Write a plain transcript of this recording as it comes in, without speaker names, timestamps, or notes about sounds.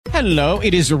Hello,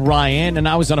 it is Ryan, and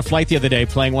I was on a flight the other day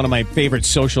playing one of my favorite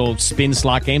social spin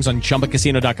slot games on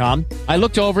ChumbaCasino.com. I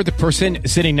looked over at the person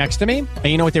sitting next to me, and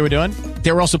you know what they were doing?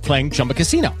 They were also playing Chumba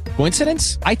Casino.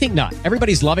 Coincidence? I think not.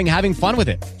 Everybody's loving having fun with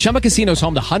it. Chumba Casino is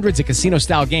home to hundreds of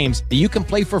casino-style games that you can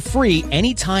play for free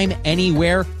anytime,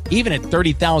 anywhere, even at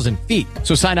 30,000 feet.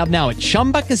 So sign up now at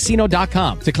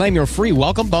ChumbaCasino.com to claim your free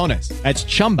welcome bonus. That's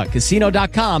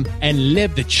ChumbaCasino.com and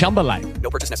live the Chumba life.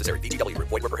 No purchase necessary. VGW.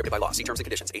 Void where prohibited by law. See terms and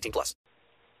conditions. 18 plus.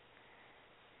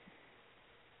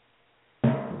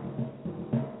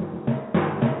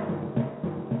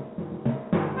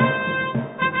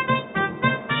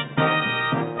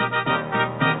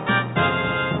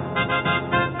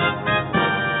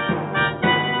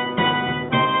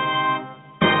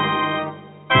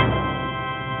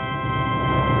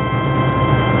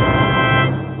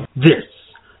 This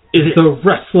is the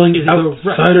Wrestling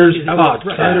Outsiders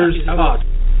Podcast.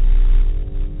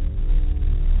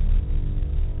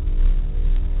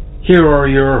 Here are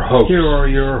your hosts.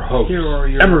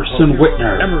 Emerson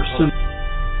Whitner.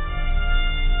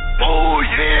 Oh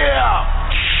yeah!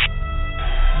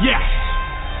 Yes!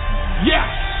 Yes!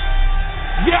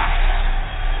 Yes!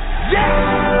 Yes!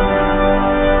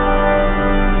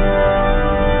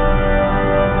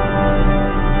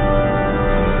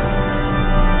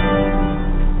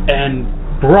 And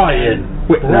Brian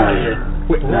Whitner.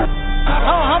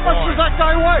 How much does that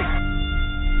guy weigh?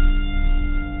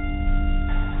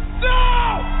 No!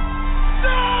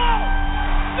 No!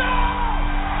 No! No!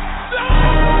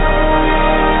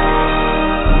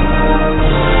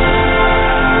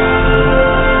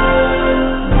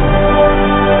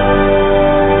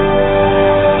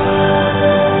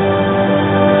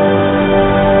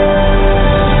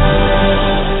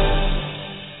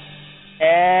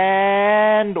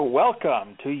 And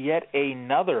welcome to yet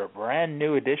another brand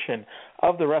new edition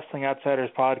of the Wrestling Outsiders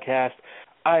Podcast.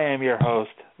 I am your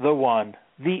host, the one,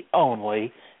 the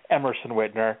only, Emerson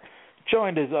Whitner,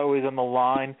 joined as always on the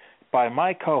line by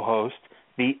my co-host,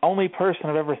 the only person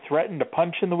I've ever threatened to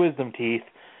punch in the wisdom teeth,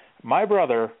 my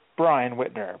brother, Brian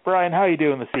Whitner. Brian, how are you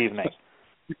doing this evening?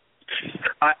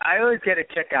 I always get a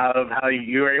kick out of how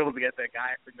you were able to get that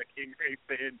guy from the King Race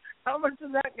in. How much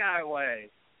does that guy weigh?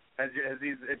 As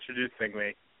he's introducing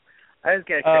me. I just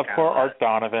get a kick out poor of Art that.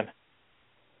 Donovan.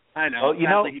 I know. Well, you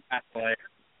know, he passed away.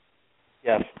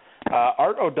 Yes.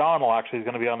 Art O'Donnell actually is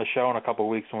going to be on the show in a couple of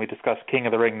weeks when we discuss King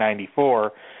of the Ring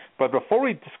 94. But before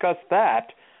we discuss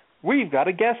that, we've got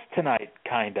a guest tonight,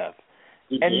 kind of.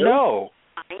 And no.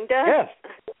 Kinda? Yes.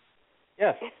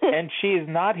 Yes. And she is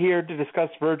not here to discuss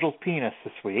Virgil's penis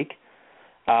this week.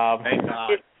 Thank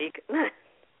God.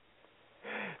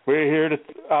 We're here to...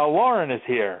 Lauren is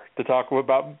here to talk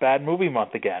about Bad Movie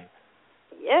Month again.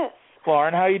 Yes.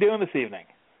 Lauren, how are you doing this evening?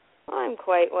 I'm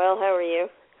quite well. How are you?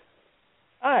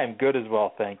 I'm good as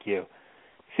well, thank you.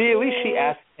 See, at least she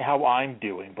asked me how I'm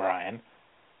doing, Brian.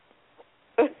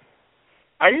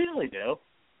 I usually do.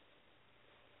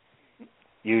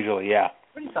 Usually, yeah.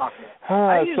 What are you talking about?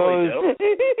 I usually do.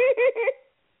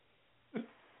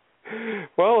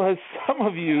 Well, as some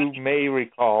of you may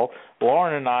recall,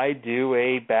 Lauren and I do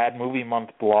a Bad Movie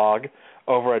Month blog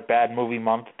over at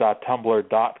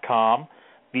badmoviemonth.tumblr.com.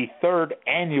 The third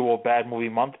annual Bad Movie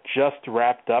Month just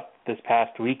wrapped up this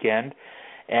past weekend.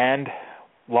 And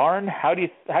Lauren, how do you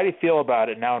feel about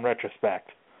it now in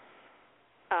retrospect?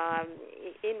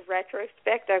 In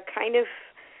retrospect,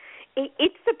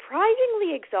 it's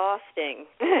surprisingly exhausting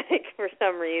for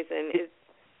some reason.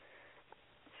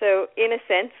 So, in a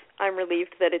sense, I'm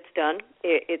relieved that it's done.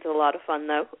 It's a lot of fun,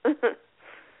 though.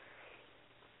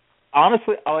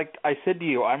 Honestly, like I said to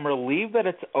you, I'm relieved that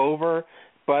it's over,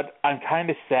 but I'm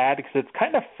kind of sad because it's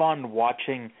kind of fun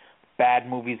watching bad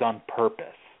movies on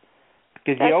purpose.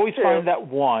 Because you always find that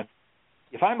one.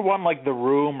 You find one like The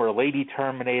Room or Lady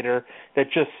Terminator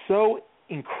that's just so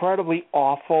incredibly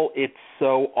awful, it's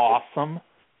so awesome.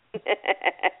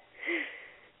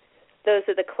 Those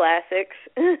are the classics.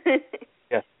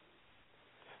 Yes.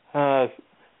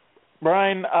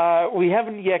 Brian, we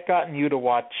haven't yet gotten you to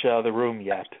watch The Room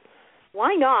yet.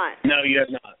 Why not? No, you have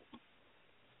not.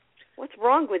 What's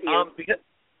wrong with you? Because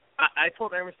I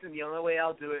told Emerson the only way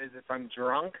I'll do it is if I'm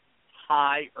drunk,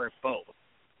 high, or both.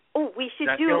 Oh, we should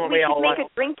That's make a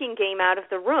drinking game out of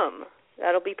The Room.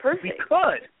 That'll be perfect. We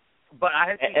could, but I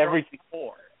have to be drunk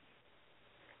before.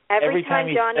 Every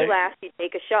time Johnny laughs, you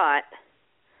take a shot.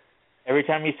 Every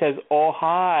time he says, "Oh,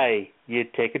 hi," you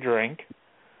take a drink.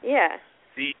 Yeah.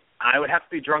 See, I would have to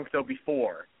be drunk, though,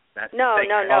 before. That's No, the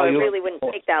thing. it really wouldn't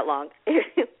take that long.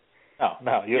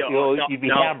 No, you'd be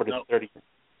hammered in 30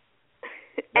 minutes.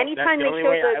 Anytime they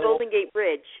show the Golden Gate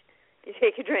Bridge, you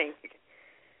take a drink.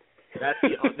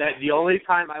 That's the only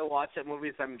time I watch that movie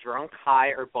is I'm drunk, high,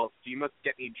 or both. So you must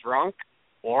get me drunk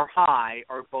or high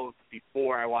or both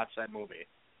before I watch that movie.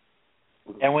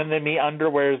 And when the Me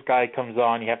Underwears guy comes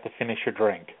on, you have to finish your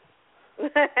drink.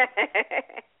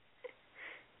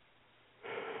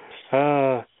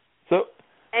 So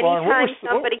anytime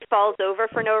somebody falls over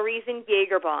for no reason,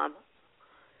 Jaeger bomb.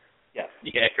 Yes.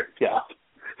 Jaeger. Yeah.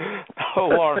 Oh,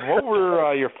 Lauren, what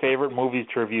were your favorite movies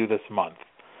to review this month?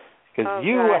 Because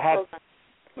you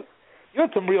had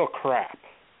some real crap.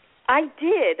 I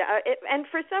did, and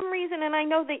for some reason, and I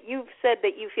know that you've said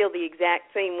that you feel the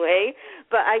exact same way,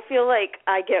 but I feel like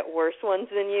I get worse ones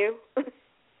than you.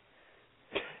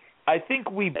 I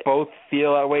think we both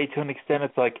feel that way to an extent.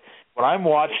 It's like when I'm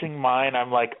watching mine,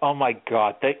 I'm like, oh my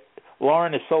God,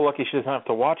 Lauren is so lucky she doesn't have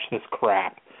to watch this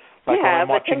crap. Like yeah,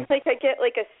 but then like I get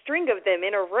like a string of them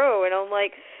in a row, and I'm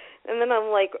like, and then I'm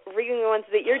like reading the ones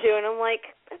that you're doing. I'm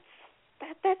like,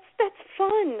 that's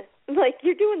fun. Like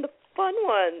you're doing the fun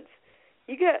ones.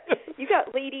 You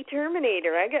got Lady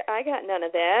Terminator. I got none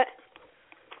of that.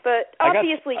 But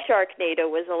obviously Sharknado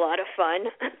was a lot of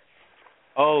fun.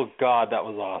 Oh God, that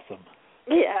was awesome.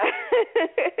 Yeah.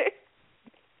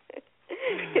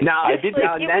 Now it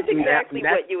was exactly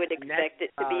what you would expect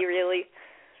it to be, really.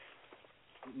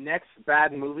 Next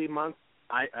bad movie month,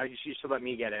 you should let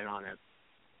me get in on it.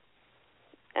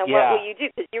 And what will you do?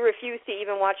 Because you refuse to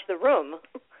even watch The Room.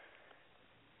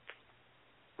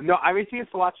 No, I refuse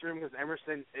to watch The Room because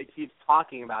Emerson keeps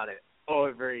talking about it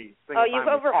every single time. You've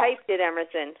overhyped it,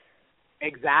 Emerson.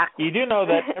 Exactly. You do know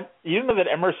that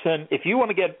Emerson, if you want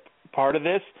to get part of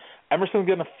this, Emerson's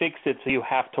going to fix it so you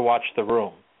have to watch The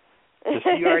Room. Just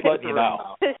let you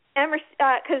know.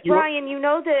 Because Brian, you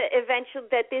know that eventually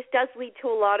that this does lead to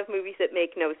a lot of movies that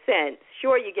make no sense.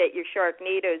 Sure, you get your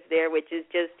Sharknadoes there, which is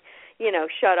just,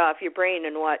 shut off your brain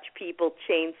and watch people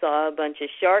chainsaw a bunch of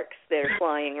sharks that are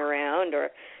flying around, or,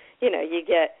 you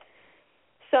get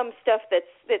some stuff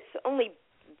that's only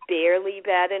barely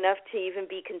bad enough to even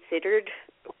be considered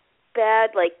bad.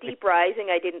 Like Deep Rising,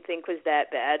 I didn't think was that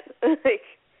bad.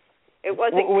 It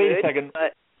wasn't good. Wait a second.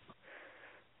 But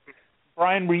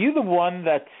Brian, were you the one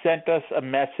that sent us a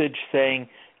message saying,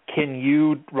 can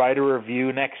you write a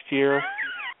review next year?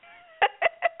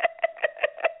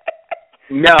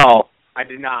 No, I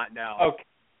did not, no. Okay.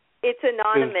 It's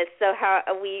anonymous, so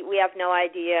we have no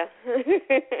idea.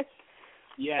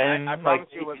 Yeah, I promise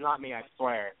you it was not me, I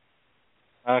swear.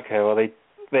 Okay, well, they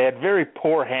had very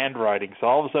poor handwriting, so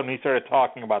all of a sudden he started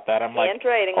talking about that. I'm like,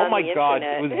 oh my God,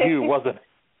 it was you, wasn't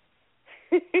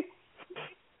it?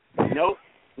 Nope,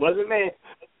 wasn't me.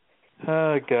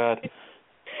 Oh, God.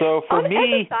 So for me...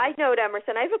 As a side note,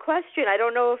 Emerson, I have a question. I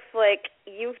don't know if,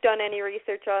 you've done any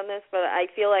research on this, but I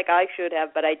feel like I should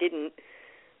have, but I didn't.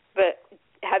 But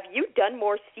have you done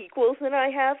more sequels than I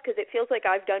have? Because it feels like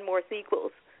I've done more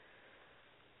sequels.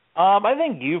 I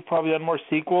think you've probably done more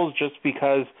sequels just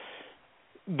because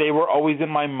they were always in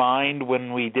my mind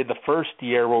when we did the first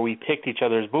year where we picked each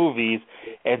other's movies,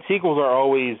 and sequels are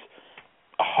always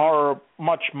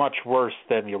much, much worse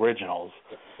than the originals.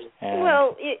 And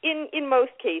well, in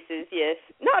most cases, yes.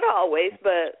 Not always,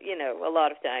 but, a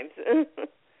lot of times.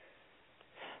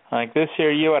 Like this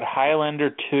year, you had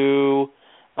Highlander 2.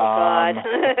 Oh, God.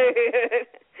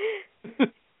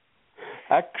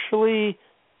 Actually,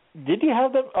 did you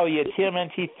have them? Oh, you had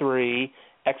TMNT 3,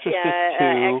 Exorcist 2.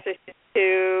 Exorcist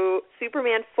 2,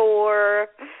 Superman 4.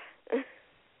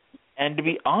 And to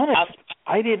be honest,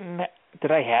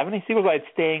 did I have any sequels? I had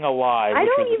Staying Alive. I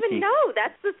don't even know.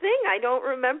 That's the thing. I don't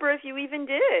remember if you even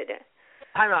did.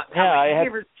 I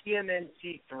gave her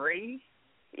TMNT 3?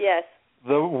 Yes.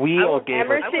 The Wheel gave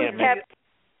her Emerson kept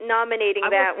nominating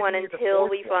that one until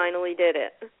we finally did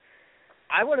it.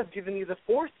 I would have given you the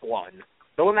fourth one.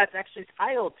 The one that's actually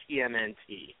titled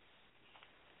TMNT.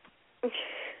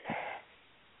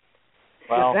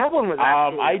 Well, that one was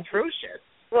absolutely atrocious.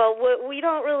 Well, we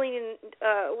don't really,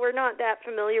 we're not that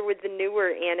familiar with the newer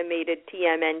animated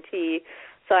TMNT,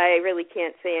 so I really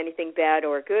can't say anything bad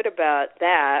or good about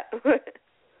that.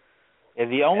 Yeah,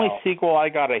 the only sequel I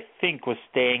got, I think, was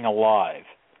Staying Alive.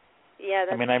 Yeah,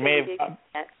 that's I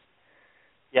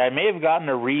may have gotten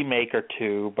a remake or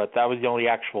two, but that was the only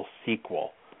actual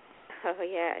sequel. Oh,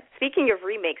 yeah. Speaking of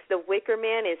remakes, The Wicker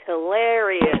Man is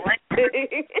hilarious.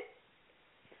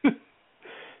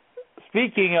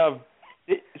 Speaking of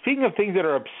things that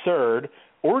are absurd,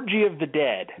 Orgy of the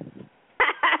Dead.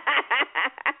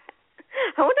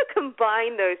 I want to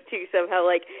combine those two somehow.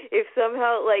 If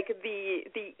somehow,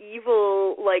 the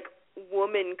evil,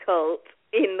 woman cult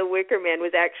in The Wicker Man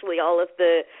was actually all of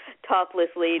the topless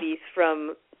ladies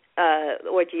from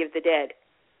Orgy of the Dead.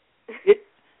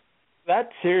 that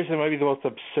seriously might be the most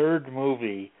absurd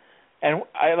movie. And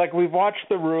we've watched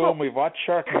The Room, we've watched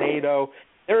Sharknado.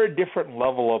 They're a different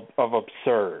level of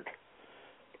absurd.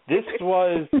 This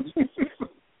was,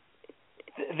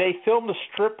 they filmed a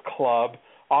strip club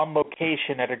on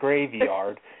location at a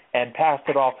graveyard and passed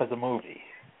it off as a movie.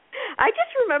 I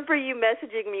just remember you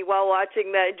messaging me while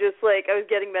watching that, just like I was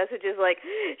getting messages like,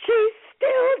 she's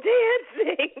still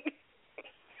dancing.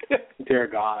 Dear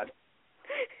God.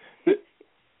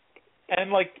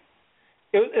 And like,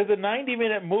 it was a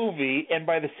 90-minute movie, and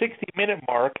by the 60-minute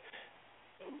mark,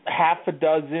 half a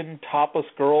dozen topless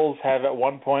girls have at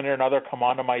one point or another come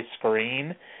onto my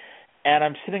screen, and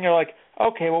I'm sitting there like,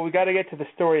 okay, well, we got to get to the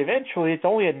story eventually. It's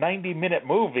only a 90-minute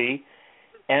movie,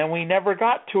 and we never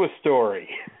got to a story.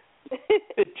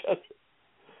 It just...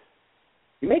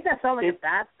 You make that sound like a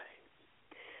bad thing.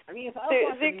 I mean, if I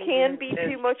was there can be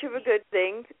too much of a good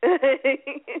thing.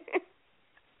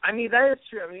 I mean, that is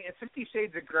true. I mean, in 50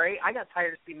 Shades of Grey, I got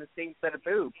tired of seeing the same set of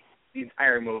boobs the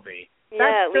entire movie.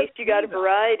 Yeah, at least you got a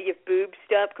variety of boobs.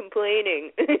 Stop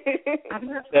complaining.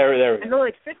 There. I know,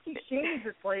 like 50 Shades,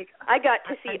 it's like I got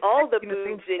to see all the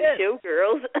boobs in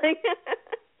Showgirls.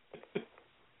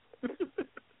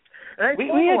 And I told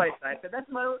my wife that.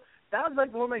 That was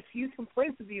like one of my few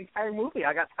complaints of the entire movie.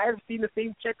 I got tired of seeing the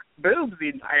same chick's boobs the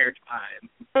entire time.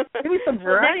 Give me some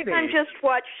variety. Next time, just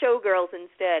watch Showgirls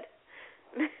instead.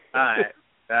 All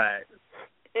right.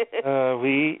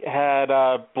 We had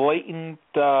blatant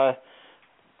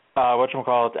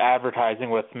advertising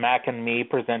with Mac and Me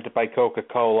presented by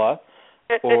Coca-Cola,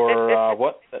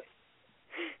 or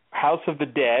House of the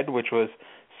Dead, which was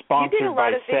sponsored by Sega. You did a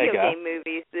lot of video game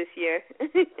movies this year.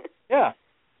 Yeah.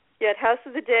 You had House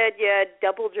of the Dead, you had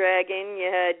Double Dragon, you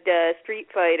had Street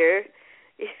Fighter.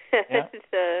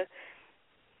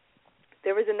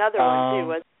 There was another one too,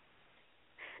 wasn't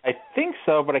I think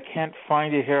so, but I can't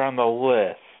find it here on the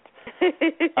list.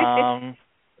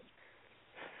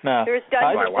 No. There was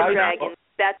Dungeons and Dragons.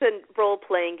 That's a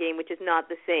role-playing game, which is not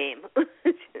the same.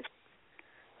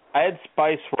 I had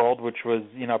Spice World, which was,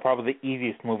 probably the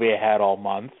easiest movie I had all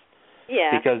month.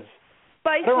 Yeah. Because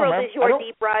Spice World is your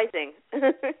Deep Rising.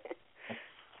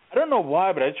 I don't know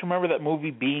why, but I just remember that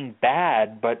movie being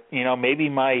bad. But maybe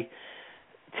my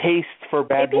taste for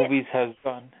bad movies has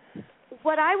gone.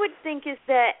 What I would think is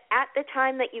that at the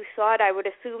time that you saw it, I would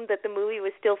assume that the movie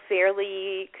was still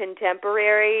fairly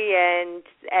contemporary, and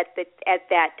at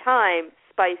that time,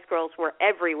 Spice Girls were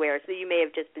everywhere, so you may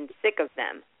have just been sick of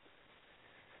them.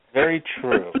 Very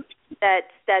true.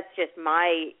 That's just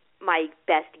my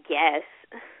best guess.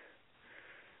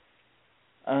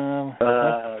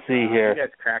 Let's see here.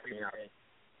 That's cracking up.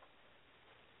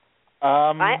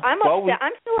 I'm upset.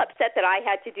 I'm still upset that I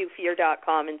had to do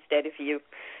Fear.com instead of you.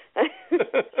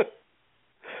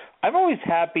 I'm always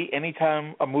happy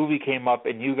anytime a movie came up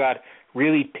and you got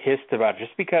really pissed about it,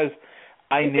 just because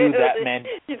I knew that meant...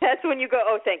 That's when you go,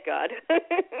 oh, thank God.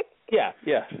 Yeah.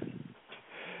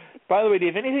 By the way, do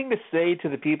you have anything to say to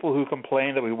the people who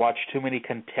complain that we watch too many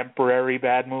contemporary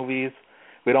bad movies?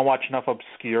 We don't watch enough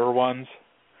obscure ones?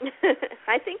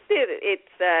 I think that it's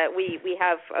we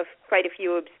have quite a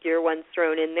few obscure ones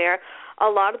thrown in there. A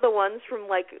lot of the ones from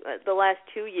the last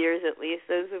 2 years at least,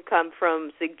 those have come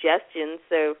from suggestions,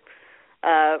 so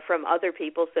from other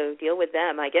people. So deal with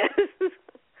them, I guess.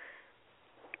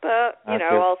 But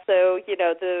also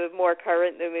the more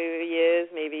current the movie is,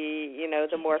 maybe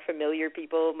the more familiar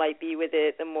people might be with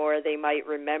it, the more they might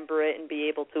remember it and be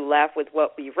able to laugh with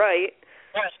what we write.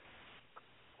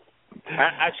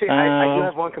 Actually, I do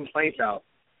have one complaint, though.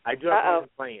 I do have one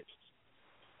complaint.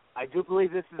 I do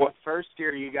believe this is the first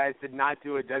year you guys did not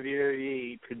do a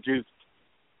WWE-produced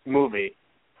movie.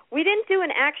 We didn't do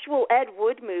an actual Ed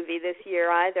Wood movie this year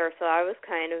either, so I was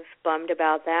kind of bummed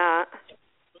about that.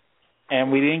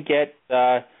 And we didn't get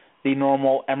the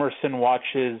normal Emerson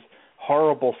watches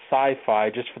horrible sci-fi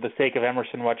just for the sake of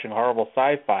Emerson watching horrible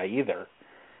sci-fi either.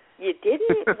 You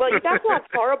didn't? Well, you got to have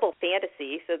horrible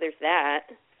fantasy, so there's that.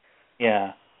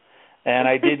 Yeah. And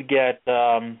I did get,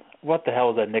 what the hell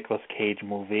is that Nicolas Cage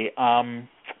movie?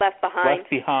 Left Behind. Left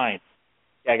Behind.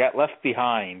 Yeah, I got Left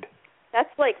Behind. That's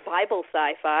like Bible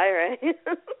sci-fi, right?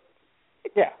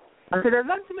 Yeah. There's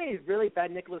not too many really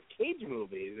bad Nicolas Cage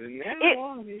movies.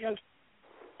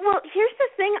 Well, here's the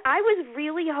thing. I was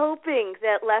really hoping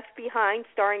that Left Behind,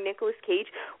 starring Nicolas Cage,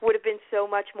 would have been so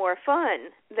much more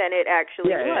fun than it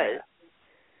actually was.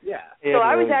 Yeah. So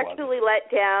I was actually let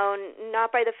down,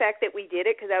 not by the fact that we did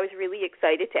it, because I was really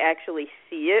excited to actually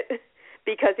see it,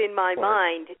 because in my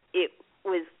mind it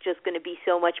was just going to be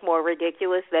so much more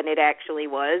ridiculous than it actually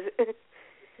was.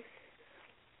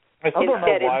 I still don't know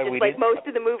Instead, why it's we just like didn't. most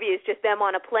of the movie is just them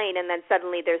on a plane, and then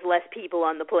suddenly there's less people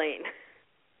on the plane.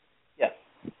 Yes.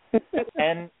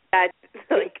 And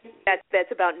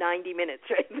that's about 90 minutes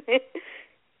right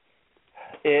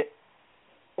there.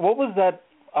 What was that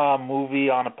movie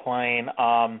on a plane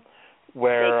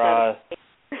where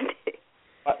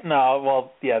no,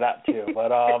 well, yeah, that too.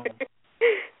 But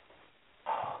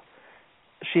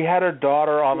she had her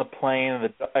daughter on the plane,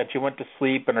 and she went to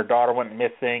sleep, and her daughter went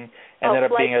missing. And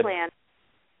ended up being Flight Plan.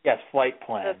 Yes, Flight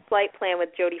Plan. The Flight Plan with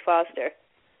Jodie Foster.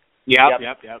 Yep.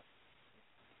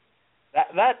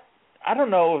 That I don't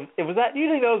know. Was that? Do you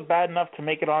think that was bad enough to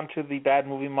make it onto the Bad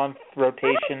Movie Month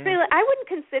rotation? I wouldn't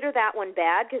consider that one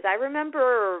bad because I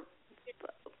remember,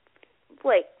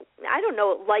 like, I don't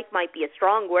know, like might be a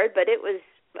strong word, but it was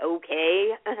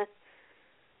okay.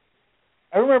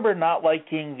 I remember not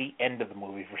liking the end of the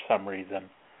movie for some reason.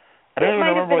 I don't It even might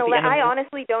have remember been. what the end of I the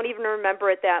honestly don't even remember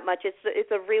it that much. It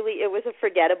was a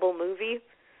forgettable movie.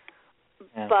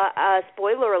 Yeah. But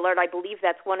spoiler alert, I believe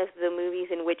that's one of the movies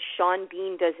in which Sean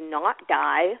Bean does not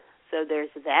die. So there's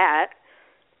that.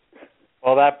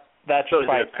 Well, that should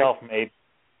by itself made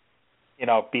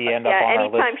be end up on our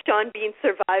list. Anytime Sean Bean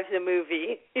survives a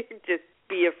movie, just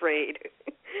be afraid.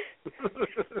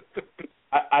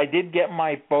 I did get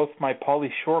both my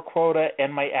Pauly Shore quota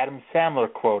and my Adam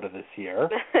Sandler quota this year.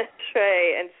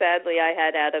 Trey, and sadly I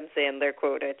had Adam Sandler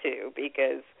quota too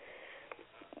because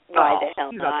why the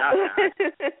hell not?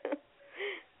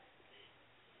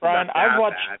 Brian, I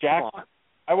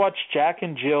watched Jack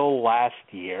and Jill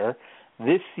last year.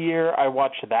 This year I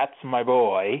watched That's My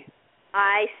Boy.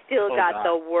 I still got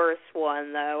the worst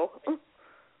one though.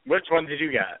 Which one did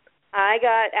you get? I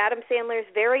got Adam Sandler's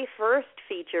very first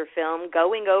feature film,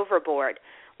 Going Overboard,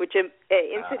 which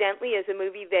incidentally is a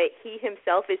movie that he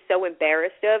himself is so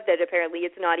embarrassed of that apparently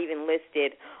it's not even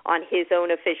listed on his own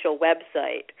official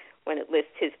website when it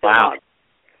lists his film. Wow.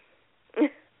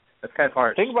 That's kind of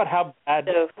harsh. Think about how bad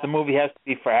the movie has to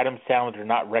be for Adam Sandler to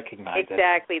not recognize it.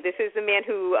 Exactly. This is a man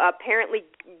who apparently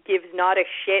gives not a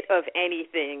shit of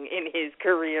anything in his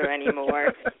career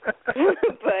anymore.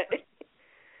 But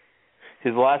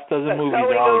his last dozen movies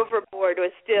Going are Overboard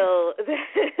was still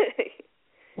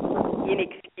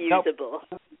inexcusable.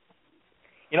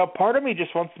 Part of me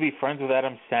just wants to be friends with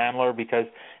Adam Sandler because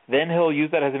then he'll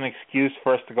use that as an excuse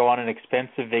for us to go on an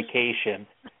expensive vacation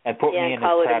and put me in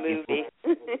call his it a crappy movie.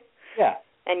 Yeah.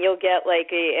 And you'll get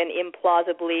like an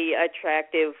implausibly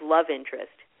attractive love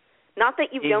interest. Not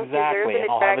that you don't deserve an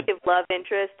attractive love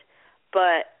interest,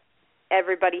 but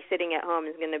everybody sitting at home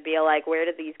is going to be like, where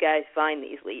do these guys find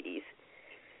these ladies?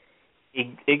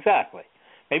 Exactly.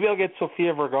 Maybe I'll get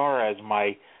Sofia Vergara as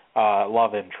my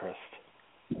love interest.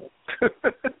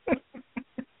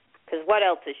 Because what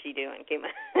else is she doing?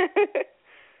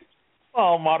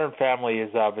 Well, Modern Family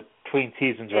is between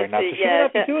seasons right now, so she yeah,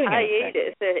 might not be doing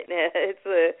anything. It's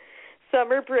a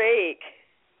summer break.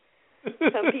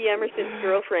 Come be Emerson's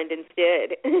girlfriend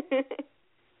instead.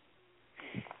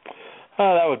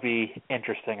 Oh, that would be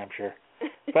interesting, I'm sure.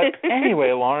 But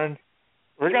anyway, Lauren,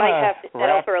 we're going to might have to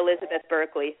settle for Elizabeth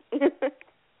Berkley.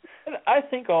 I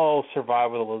think I'll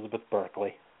survive with Elizabeth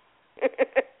Berkley.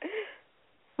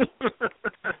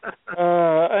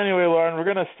 Anyway, Lauren, we're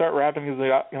going to start wrapping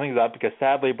things up because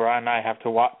sadly, Brian and I have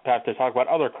to talk about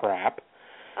other crap.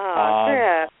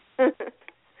 Oh, crap. Do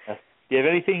you have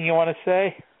anything you want to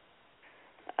say?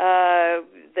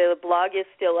 The blog is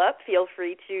still up. Feel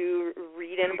free to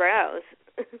read and browse.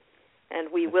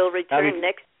 And we will return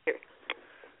next year.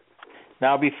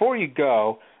 Now, before you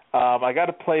go, I got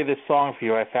to play this song for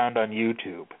you I found on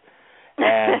YouTube.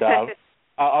 And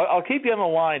I'll keep you on the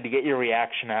line to get your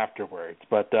reaction afterwards.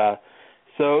 But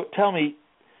so tell me,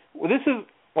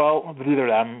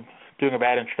 I'm doing a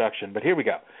bad introduction, but here we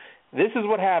go. This is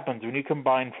what happens when you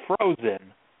combine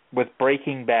Frozen with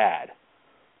Breaking Bad.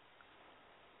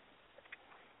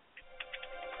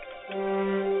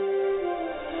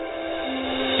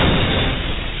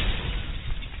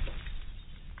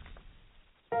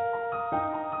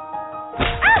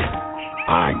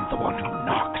 I'm the one who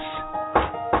knocks.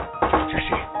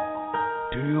 Jesse,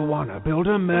 do you want to build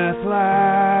a meth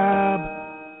lab?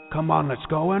 Come on, let's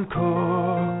go and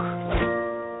cook.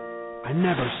 I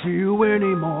never see you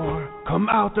anymore. Come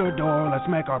out the door, let's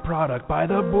make our product by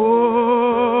the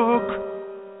book.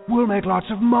 We'll make lots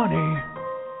of money,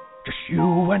 just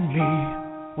you and me.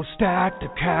 We'll stack the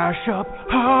cash up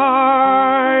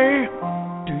high.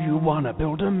 Do you want to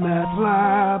build a meth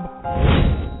lab?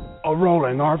 A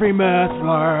rolling RV meth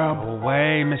lab.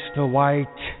 Away, Mr. White,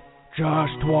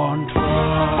 just one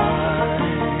try.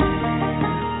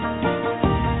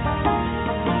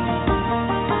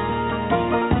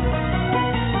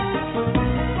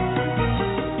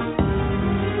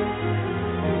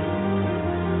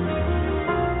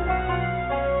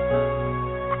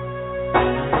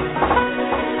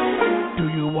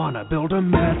 wanna build a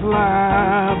meth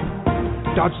lab,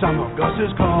 dodge some of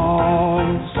Gus's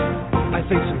calls. I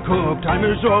think some cook time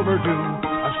is overdue.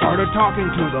 I've started talking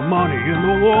to the money in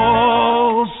the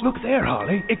walls. Look there,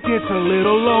 Holly. It gets a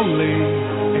little lonely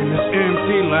in this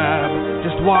empty lab,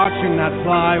 just watching that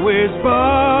fly whiz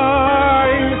by.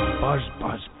 Buzz,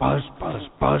 buzz, buzz, buzz,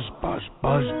 buzz, buzz,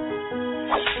 buzz.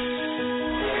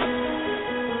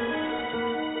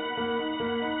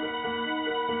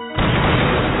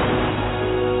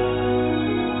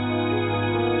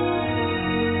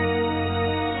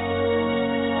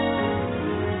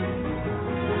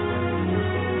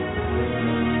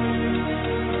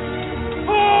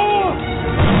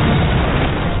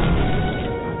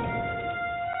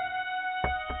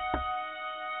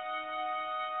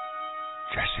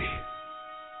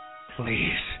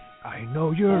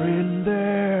 You're in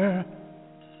there.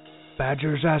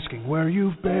 Badger's asking where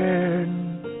you've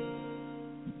been.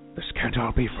 This can't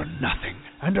all be for nothing,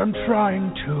 and I'm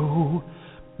trying to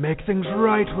make things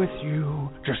right with you.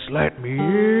 Just let me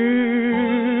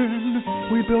in.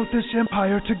 We built this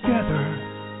empire together,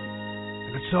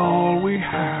 and it's all we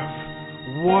have.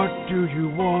 What do you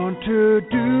want to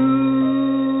do?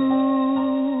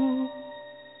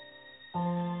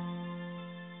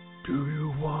 Do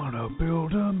you want to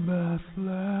build a meth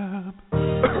lab?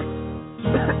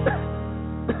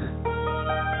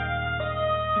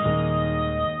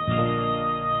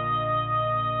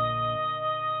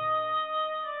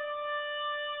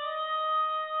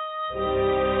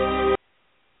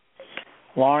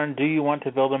 Lauren, do you want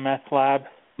to build a meth lab?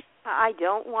 I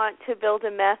don't want to build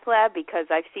a meth lab because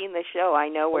I've seen the show. I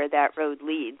know where that road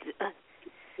leads.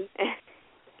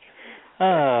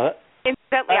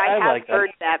 Incidentally, I have like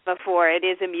heard that before. It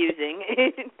is amusing.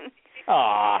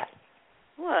 Aw.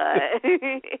 What?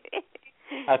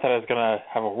 I thought I was going to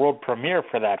have a world premiere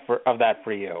for that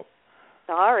for you.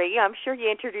 Sorry, I'm sure you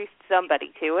introduced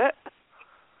somebody to it.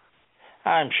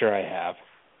 I'm sure I have.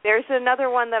 There's another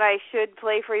one that I should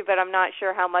play for you, but I'm not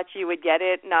sure how much you would get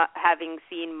it, not having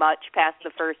seen much past the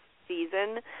first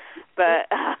season. But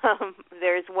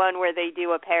there's one where they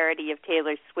do a parody of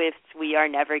Taylor Swift's We Are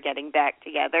Never Getting Back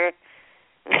Together.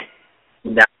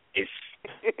 Nice.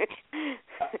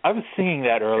 I was singing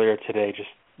that earlier today, just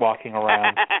walking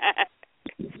around.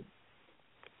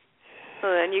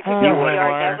 Well, then you can do We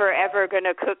Are Never Ever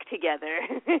Gonna Cook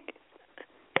Together.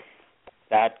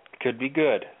 That could be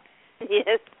good.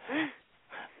 Yes.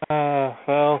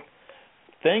 Well,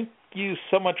 thank you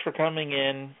so much for coming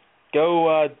in.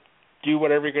 Go do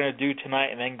whatever you're going to do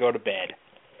tonight and then go to bed.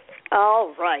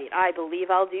 All right. I believe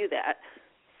I'll do that.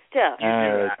 Stuff.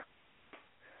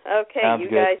 Okay, Sounds you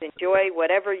good. guys enjoy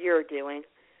whatever you're doing.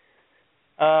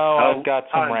 Oh, I've got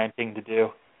some ranting to do.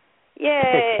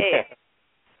 Yay.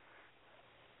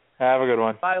 Have a good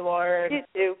one. Bye, Lauren. You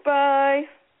too. Bye.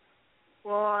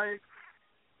 Bye.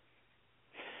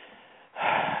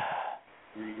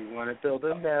 Do you want to build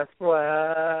a meth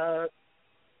lab?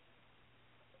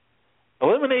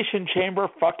 Elimination Chamber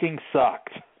fucking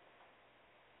sucked.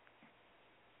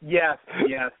 Yes.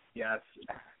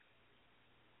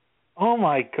 Oh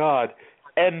my God.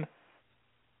 And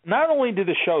not only did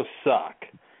the show suck,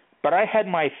 but I had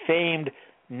my famed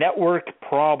network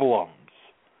problems.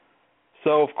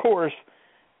 So, of course,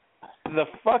 the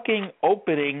fucking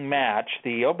opening match,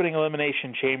 the opening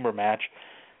Elimination Chamber match,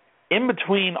 in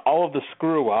between all of the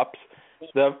screw-ups,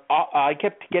 I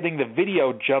kept getting the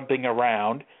video jumping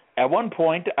around. At one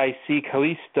point, I see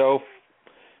Kalisto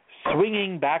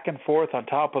swinging back and forth on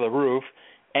top of the roof,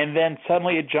 and then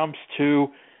suddenly it jumps to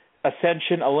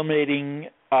Ascension eliminating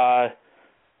the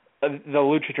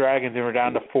Lucha Dragons, and we're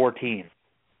down to 14.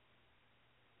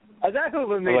 Is that who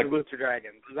eliminated Lucha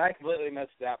Dragons? Because I completely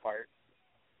missed that part.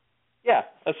 Yeah,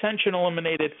 Ascension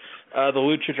eliminated the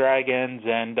Lucha Dragons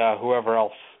and whoever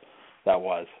else that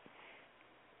was.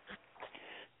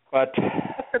 But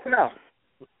that's good to know.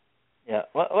 Yeah,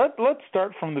 let's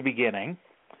start from the beginning.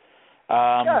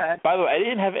 By the way, I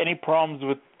didn't have any problems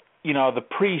with the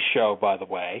pre-show. By the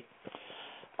way,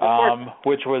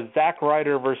 which was Zack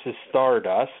Ryder versus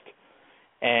Stardust,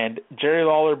 and Jerry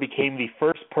Lawler became the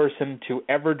first person to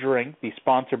ever drink the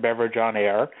sponsored beverage on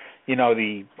air.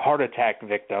 The heart attack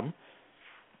victim.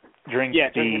 Drink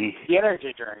the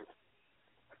energy drink.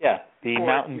 Yeah, the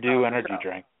Mountain Dew energy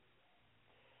drink.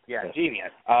 Yeah,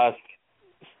 genius.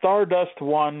 Stardust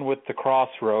won with the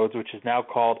Crossroads, which is now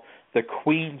called the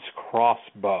Queen's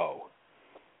Crossbow.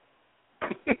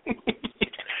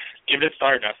 Give it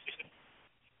Stardust.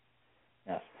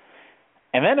 Yes.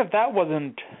 And then if that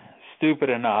wasn't stupid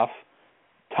enough,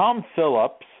 Tom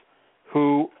Phillips,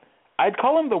 who I'd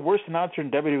call him the worst announcer in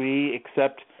WWE,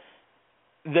 except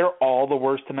they're all the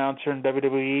worst announcer in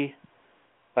WWE?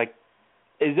 Like,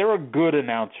 is there a good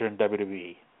announcer in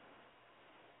WWE?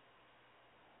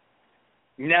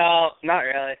 No, not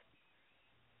really.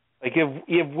 Like,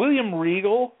 you have William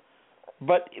Regal,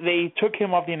 but they took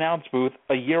him off the announce booth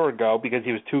a year ago because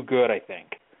he was too good, I think.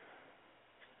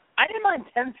 I didn't mind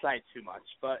Tensai too much,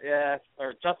 but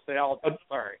or Justin Elton,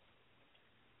 sorry.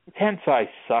 Tensai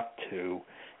sucked too.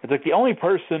 It's like the only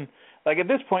person, like at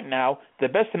this point now, the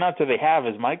best announcer they have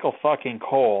is Michael fucking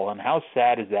Cole, and how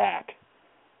sad is that?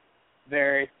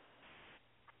 Very.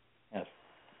 Yes.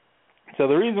 So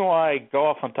the reason why I go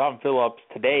off on Tom Phillips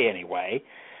today anyway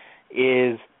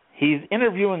is he's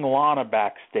interviewing Lana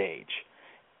backstage,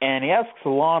 and he asks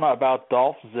Lana about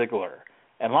Dolph Ziggler,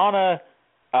 and Lana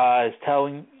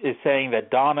is saying that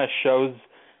Donna shows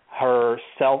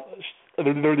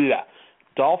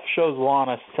Dolph shows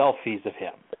Lana selfies of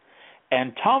him,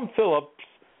 and Tom Phillips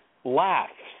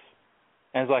laughs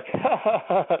and is like,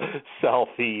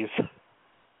 selfies.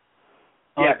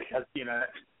 Yeah, because I'm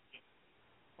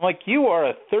like, you are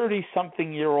a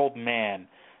 30-something-year-old man,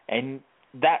 and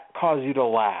that caused you to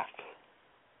laugh.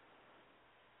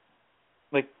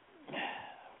 Like,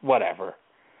 whatever.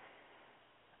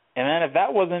 And then if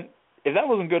that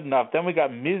wasn't good enough, then we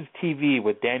got Ms. TV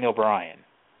with Daniel Bryan.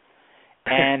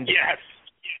 And yes.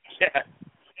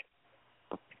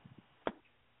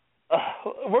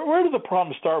 Where do the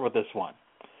problems start with this one?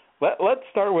 Let's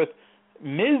start with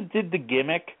Miz did the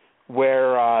gimmick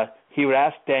where he would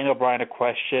ask Daniel Bryan a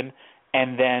question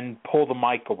and then pull the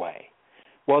mic away.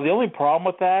 Well, the only problem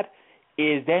with that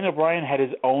is Daniel Bryan had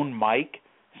his own mic,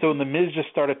 so when the Miz just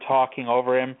started talking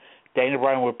over him, Daniel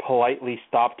Bryan would politely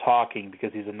stop talking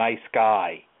because he's a nice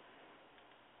guy.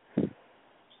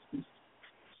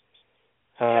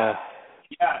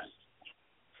 Yes.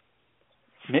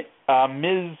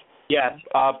 Miz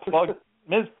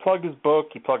plugged his book.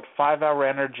 He plugged 5 Hour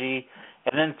Energy,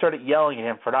 and then started yelling at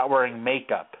him for not wearing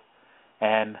makeup.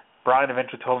 And Bryan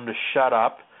eventually told him to shut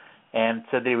up, and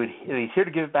said that he's here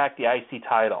to give back the IC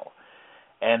title.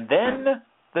 And then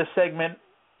the segment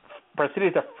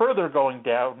proceeded to further going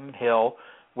downhill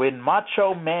when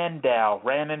Macho Mandow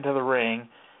ran into the ring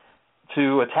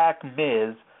to attack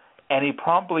Miz, and he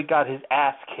promptly got his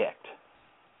ass kicked.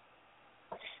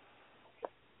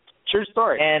 True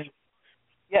story. And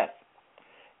yes.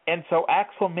 And so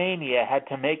Axelmania had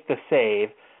to make the save,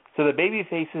 so the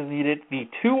babyfaces needed the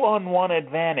 2-on-1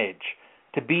 advantage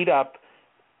to beat up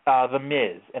the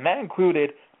Miz, and that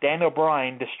included Daniel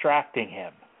Bryan distracting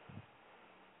him.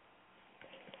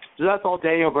 So that's all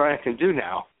Daniel Bryan can do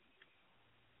now.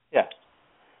 Yeah.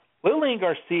 Lillian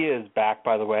Garcia is back,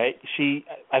 by the way.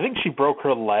 I think she broke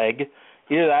her leg.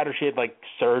 Either that or she had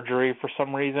surgery for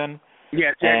some reason.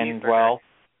 Yeah, and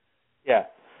yeah.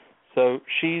 So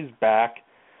she's back.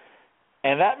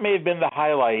 And that may have been the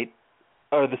highlight,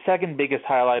 or the second biggest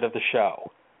highlight of the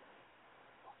show.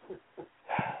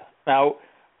 Now,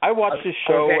 I watched this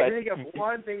show. Okay, think of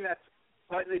one thing that's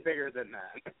slightly bigger than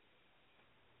that.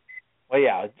 Well,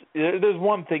 yeah, there's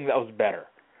one thing that was better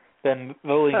than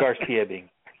Lillian Garcia being.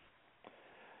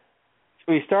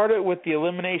 So we started with the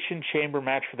Elimination Chamber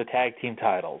match for the tag team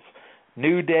titles.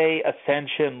 New Day,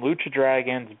 Ascension, Lucha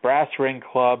Dragons, Brass Ring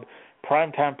Club,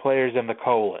 Primetime Players, and the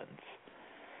Colons.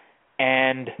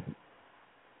 And,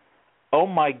 oh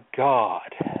my God.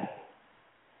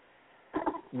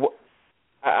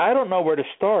 I don't know where to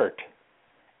start.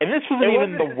 And this wasn't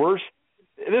even the worst.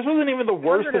 This wasn't even the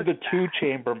worst of the 2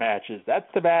 chamber matches. That's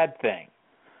the bad thing.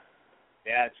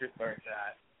 Yeah, true story to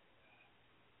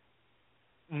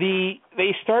that.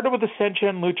 They started with Ascension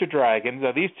and Lucha Dragons.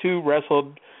 Now, these two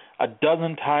wrestled a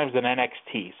dozen times in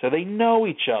NXT, so they know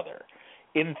each other.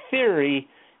 In theory,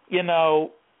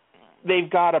 they've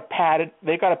got a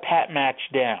pat match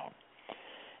down.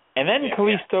 And then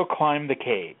Kalisto climbed the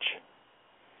cage,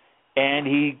 and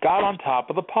he got on top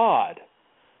of the pod.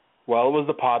 Well, it was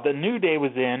the pod that New Day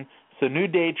was in, so New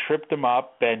Day tripped him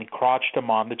up and crotched him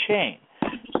on the chain.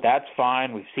 That's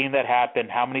fine. We've seen that happen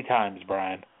how many times,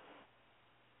 Brian?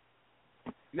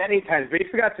 Many times, but you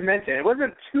forgot to mention, it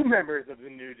wasn't 2 members of the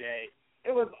New Day.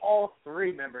 It was all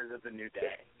 3 members of the New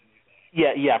Day.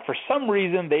 Yeah. For some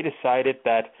reason, they decided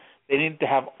that they needed to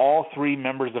have all 3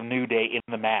 members of New Day in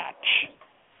the match.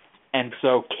 And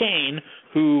so Kane,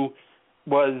 who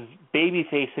was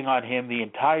baby-facing on him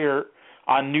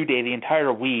on New Day the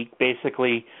entire week,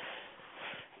 basically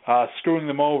screwing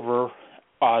them over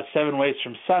 7 ways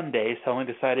from Sunday, suddenly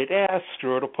decided,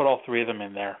 screw it, I'll put all 3 of them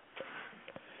in there.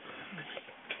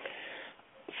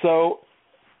 So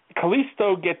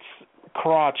Kalisto gets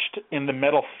crotched in the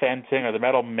metal fencing or the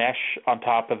metal mesh on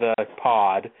top of the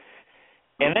pod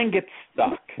and then gets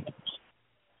stuck.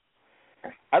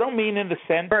 I don't mean in the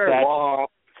sense Very that long.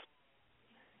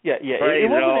 Yeah. Very It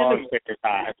wasn't long in the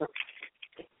time.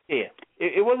 Yeah.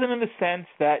 It wasn't in the sense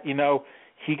that,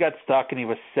 he got stuck and he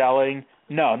was selling.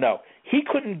 No. He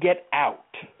couldn't get out.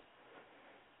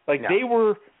 Like, they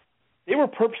were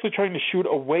purposely trying to shoot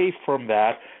away from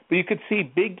that, but you could see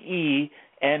Big E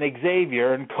and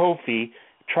Xavier and Kofi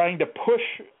trying to push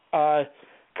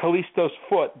Kalisto's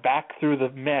foot back through the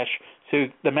mesh so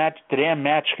the damn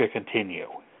match could continue.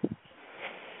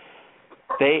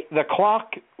 The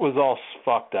clock was all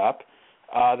fucked up.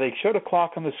 They showed a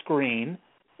clock on the screen.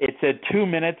 It said 2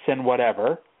 minutes and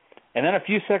whatever. And then a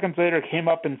few seconds later it came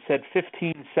up and said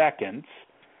 15 seconds.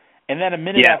 And then a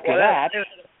minute after that...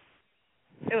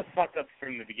 It was fucked up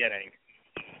from the beginning.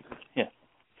 Yeah.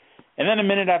 And then a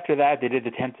minute after that, they did the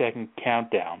 10-second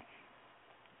countdown.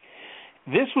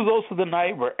 This was also the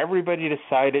night where everybody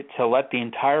decided to let the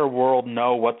entire world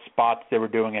know what spots they were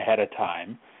doing ahead of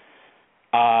time.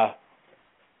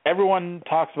 Everyone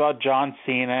talks about John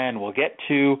Cena, and we'll get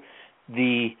to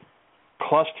the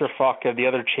clusterfuck of the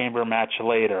other chamber match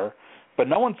later. But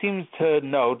no one seems to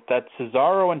note that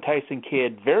Cesaro and Tyson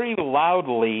Kidd very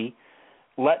loudly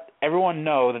let everyone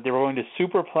know that they were going to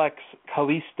superplex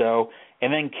Kalisto,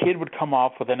 and then Kidd would come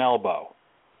off with an elbow.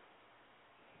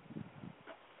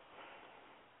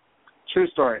 True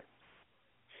story.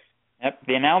 Yep.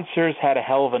 The announcers had a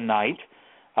hell of a night.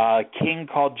 King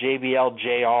called JBL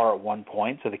JR at one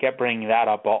point, so they kept bringing that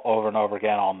up over and over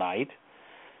again all night.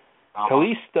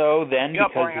 Kalisto then,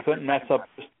 because he couldn't mess up...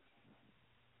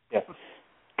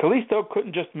 Kalisto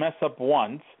couldn't just mess up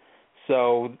once,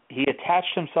 so he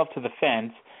attached himself to the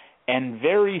fence and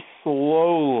very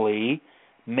slowly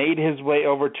made his way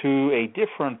over to a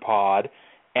different pod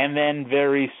and then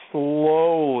very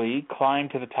slowly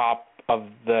climbed to the top of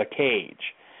the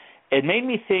cage. It made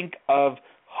me think of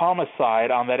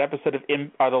Homicide on that episode of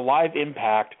the Live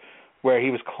Impact where he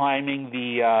was climbing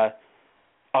the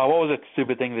what was that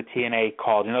stupid thing the TNA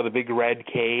called? The big red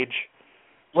cage?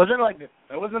 It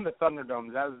wasn't the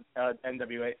Thunderdome. That was an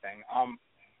NWA thing.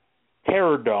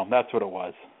 Terror Dome, that's what it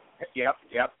was. Yep.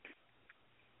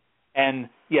 And,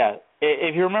 yeah,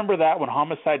 if you remember that, when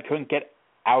Homicide couldn't get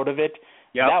out of it,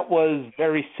 that was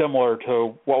very similar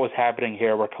to what was happening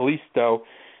here, where Kalisto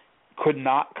could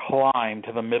not climb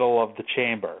to the middle of the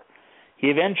chamber. He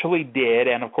eventually did,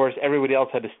 and, of course, everybody else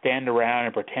had to stand around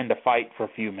and pretend to fight for a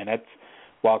few minutes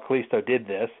while Kalisto did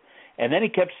this, and then he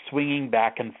kept swinging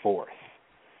back and forth.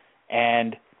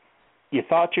 And you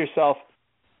thought to yourself,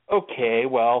 okay,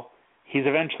 well, he's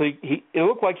eventually... it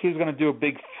looked like he was going to do a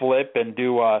big flip and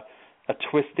do a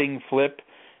twisting flip,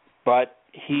 but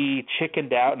he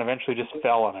chickened out and eventually just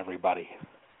fell on everybody.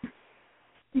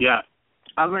 Yeah.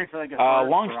 I was waiting for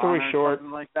long story short...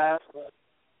 something like that.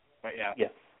 But yeah. Yeah.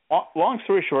 Long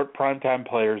story short, Primetime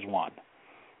Players won.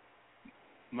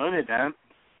 No, they didn't.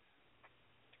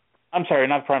 I'm sorry,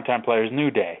 not Primetime Players, New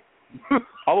Day.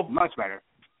 Much better.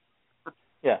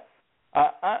 Yeah.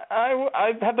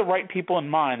 I had the right people in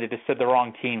mind. They just said the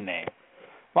wrong team name.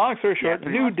 Long story short,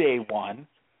 New Day won,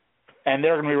 and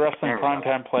they're going to be wrestling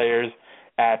Primetime Players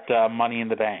at Money in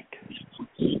the Bank.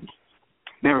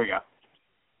 There we go.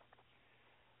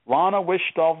 Lana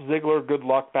wished Dolph Ziggler good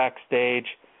luck backstage.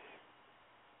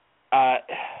 I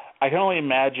can only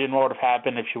imagine what would have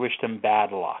happened if she wished him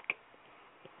bad luck.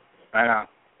 I know.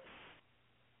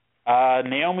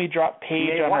 Naomi dropped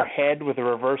Paige on her head with a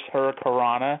reverse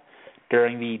Hurricanrana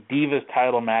during the Divas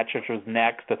title match, which was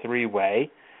next, a three-way.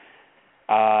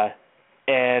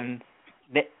 And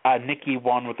Nikki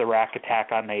won with the rack attack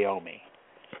on Naomi.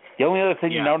 The only other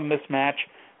thing to note in this match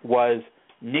was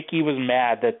Nikki was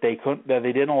mad that they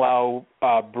didn't allow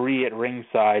Brie at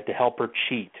ringside to help her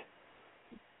cheat.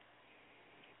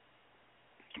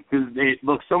 Because they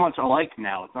look so much alike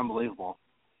now. It's unbelievable.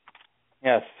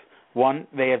 Yes. One,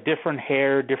 they have different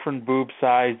hair, different boob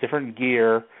size, different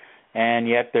gear, and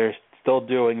yet they're still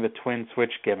doing the twin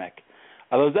switch gimmick.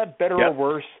 Although, is that better or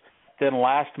worse than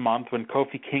last month when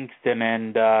Kofi Kingston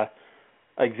and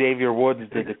Xavier Woods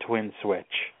did the twin switch?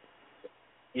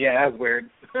 Yeah, that's weird.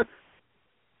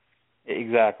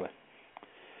 Exactly.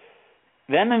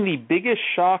 Then in the biggest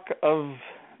shock of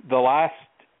the last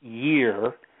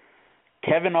year,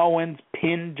 Kevin Owens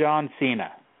pinned John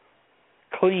Cena.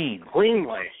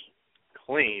 Cleanly.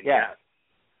 Clean, yeah.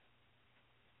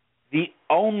 The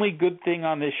only good thing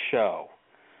on this show,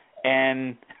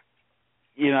 and,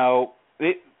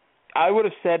 I would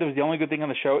have said it was the only good thing on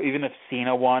the show, even if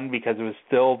Cena won, because it was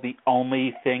still the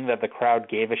only thing that the crowd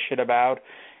gave a shit about,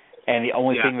 and the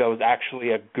only thing that was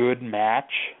actually a good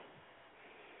match.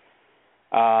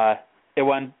 I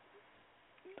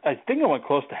think it went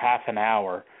close to half an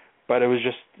hour, but it was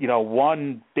just,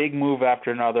 one big move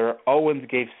after another. Owens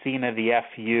gave Cena the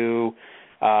FU.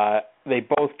 They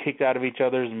both kicked out of each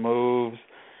other's moves.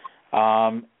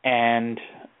 And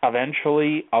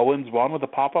eventually Owens won with a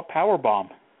pop-up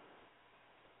powerbomb.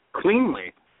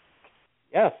 Cleanly.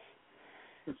 Yes.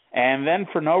 And then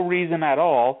for no reason at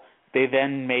all, they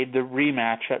then made the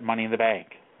rematch at Money in the Bank.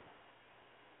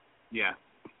 Yeah.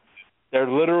 There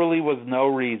literally was no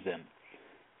reason.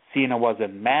 Cena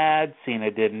wasn't mad.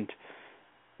 Cena didn't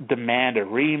demand a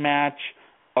rematch.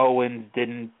 Owens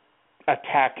didn't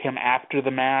attack him after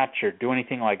the match or do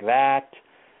anything like that.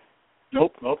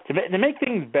 Nope. To make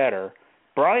things better,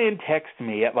 Brian texts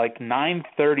me at like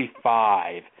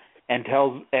 9:35 and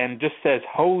just says,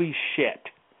 "Holy shit,"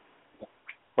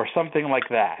 or something like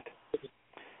that.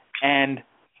 And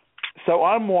so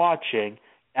I'm watching,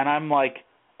 and I'm like,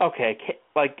 okay,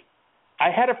 I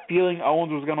had a feeling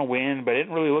Owens was going to win, but I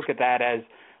didn't really look at that as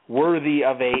worthy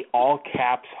of a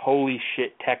all-caps holy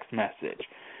shit text message.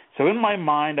 So in my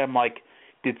mind, I'm like,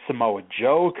 did Samoa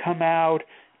Joe come out?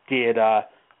 Did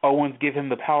Owens give him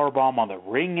the powerbomb on the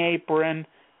ring apron?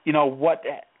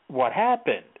 What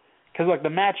happened? Because, the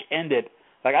match ended.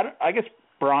 I guess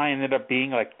Brian ended up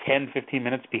being, 10, 15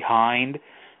 minutes behind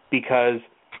because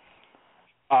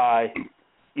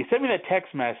you sent me that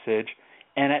text message,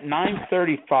 and at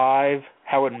 9:35,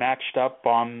 how it matched up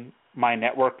on my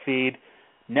network feed,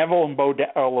 Neville and Bo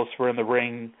Dallas were in the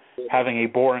ring having a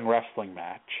boring wrestling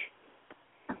match.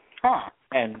 Huh.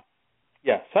 And,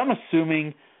 so I'm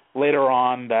assuming later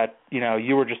on that,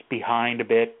 you were just behind a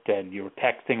bit and you were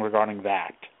texting regarding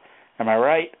that. Am I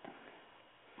right?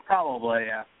 Probably,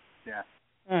 yeah.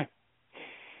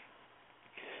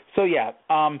 So,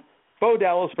 Bo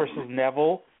Dallas versus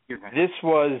Neville. This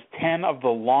was 10 of the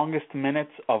longest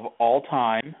minutes of all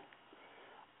time.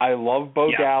 I love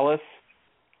Bo Dallas.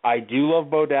 I do love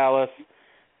Bo Dallas.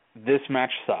 This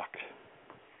match sucked.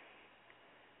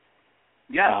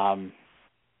 Yeah.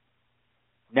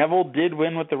 Neville did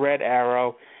win with the red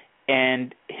arrow,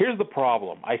 and here's the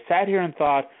problem. I sat here and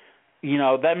thought,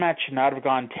 that match should not have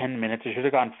gone 10 minutes. It should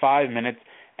have gone 5 minutes,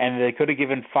 and they could have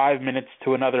given 5 minutes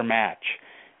to another match.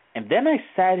 And then I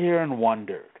sat here and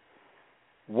wondered,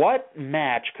 what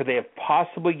match could they have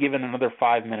possibly given another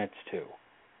 5 minutes to?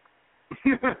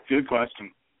 Good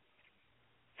question.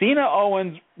 Cena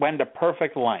Owens went to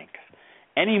perfect length.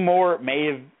 Any more,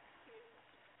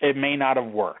 it may not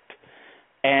have worked.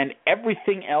 And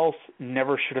everything else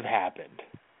never should have happened.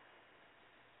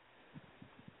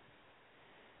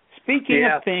 Speaking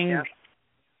of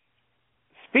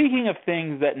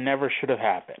things that never should have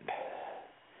happened.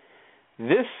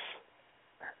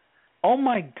 Oh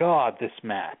my God, this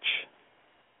match.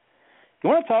 You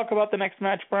want to talk about the next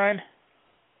match, Brian?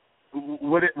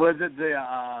 Was it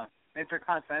the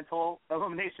Intercontinental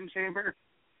Elimination Chamber?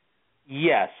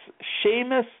 Yes.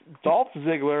 Sheamus, Dolph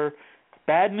Ziggler,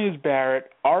 Bad News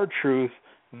Barrett, R-Truth,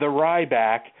 the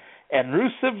Ryback, and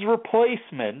Rusev's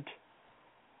replacement,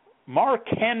 Mark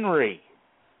Henry.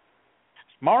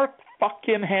 Mark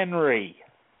fucking Henry.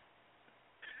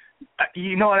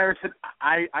 You know what, Emerson?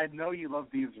 I know you love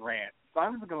these rants, so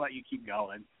I'm just going to let you keep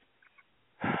going.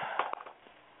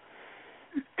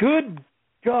 Good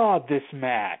God, this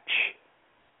match.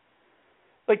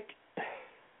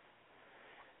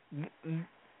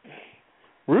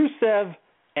 Rusev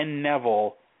and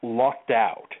Neville lucked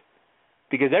out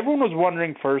because everyone was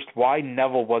wondering first why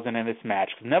Neville wasn't in this match.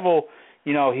 Because Neville,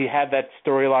 he had that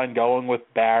storyline going with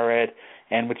Barrett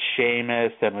and with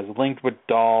Sheamus and was linked with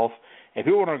Dolph. And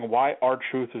people were wondering why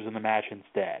R-Truth was in the match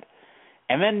instead.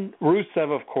 And then Rusev,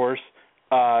 of course,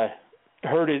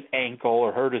 hurt his ankle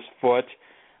or hurt his foot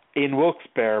in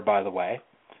Wilkes-Barre, by the way.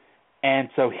 And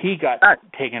so he got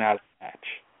taken out of the match.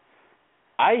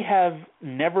 I have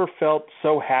never felt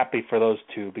so happy for those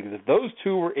two because if those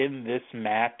two were in this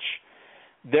match,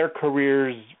 their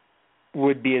careers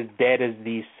would be as dead as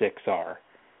these six are.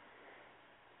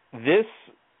 This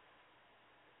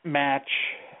match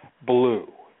blew.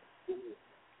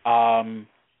 I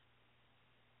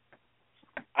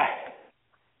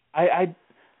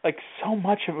so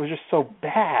much of it was just so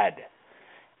bad.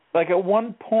 At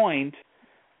one point,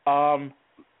 okay,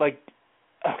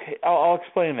 I'll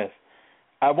explain this.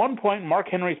 At one point, Mark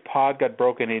Henry's pod got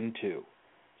broken into.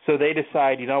 So they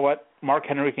decide, you know what, Mark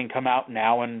Henry can come out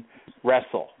now and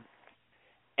wrestle.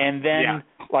 And then,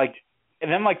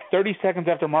 30 seconds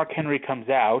after Mark Henry comes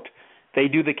out, they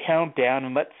do the countdown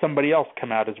and let somebody else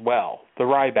come out as well. The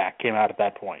Ryback came out at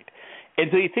that point.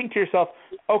 And so you think to yourself,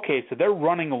 okay, so they're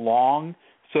running long,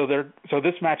 so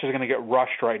this match is going to get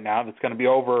rushed right now. It's going to be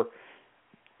over.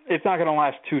 It's not going to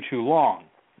last too long.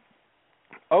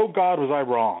 Oh, God, was I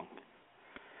wrong.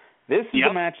 This is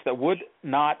a match that would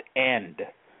not end.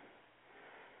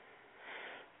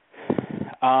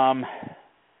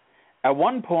 At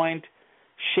one point,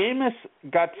 Sheamus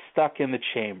got stuck in the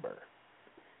chamber.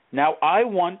 Now,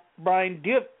 Brian, do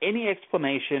you have any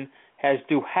explanation as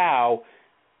to how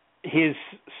his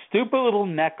stupid little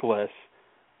necklace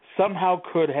somehow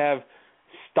could have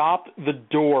stopped the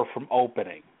door from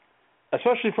opening?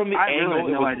 Especially from the angle. I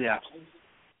really have no idea.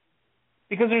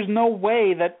 Because there's no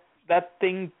way that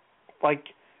thing, like,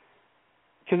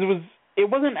 because it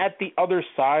wasn't at the other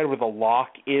side where the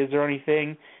lock is or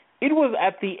anything. It was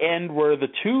at the end where the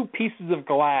two pieces of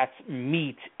glass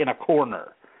meet in a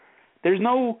corner. There's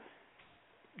no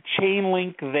chain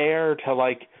link there to,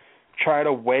 like, try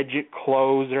to wedge it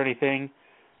closed or anything.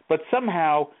 But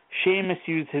somehow Sheamus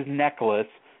used his necklace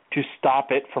to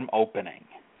stop it from opening.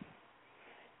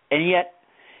 And yet,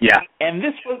 and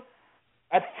this was,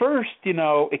 at first,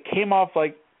 it came off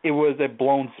like it was a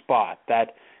blown spot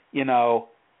that,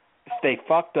 they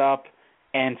fucked up.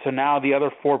 And so now the other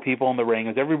four people in the ring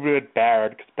is everybody but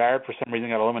Barrett, because Barrett for some reason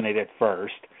got eliminated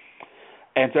first.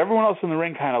 And so everyone else in the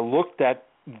ring kind of looked at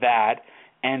that,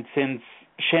 and since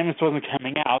Sheamus wasn't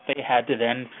coming out, they had to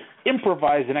then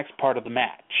improvise the next part of the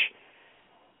match.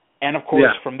 And of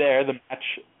course, from there,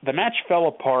 the match fell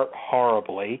apart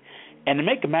horribly. And to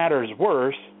make matters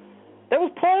worse, that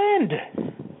was planned.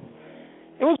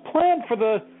 It was planned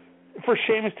for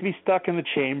Sheamus to be stuck in the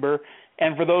chamber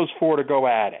and for those four to go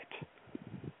at it.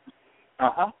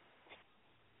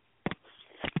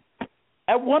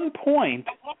 At one point,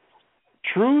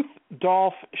 Truth,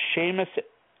 Dolph, Sheamus,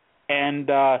 and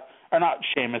or not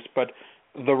Sheamus, but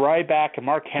the Ryback and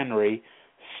Mark Henry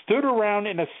stood around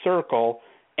in a circle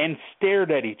and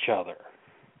stared at each other.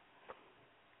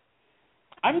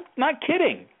 I'm not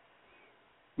kidding.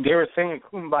 They were singing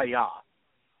Kumbaya.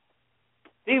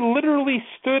 They literally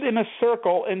stood in a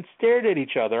circle and stared at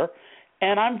each other,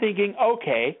 and I'm thinking,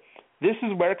 okay, this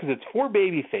is where, because it's four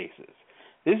baby faces,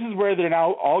 this is where they're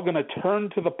now all going to turn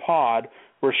to the pod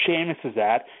where Sheamus is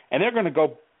at, and they're going to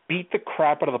go beat the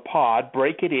crap out of the pod,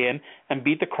 break it in, and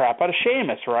beat the crap out of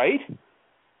Sheamus, right?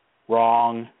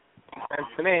 Wrong. That's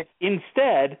to me.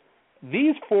 Instead,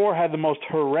 these four had the most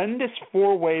horrendous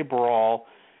four-way brawl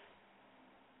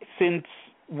since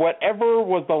whatever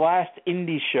was the last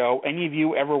indie show any of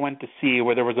you ever went to see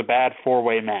where there was a bad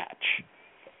four-way match.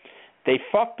 They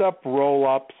fucked up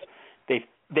roll-ups.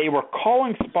 They were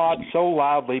calling spots so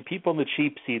loudly, people in the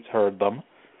cheap seats heard them.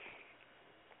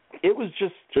 It was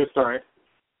just... True story.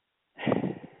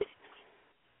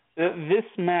 This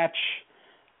match,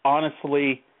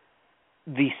 honestly,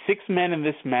 the six men in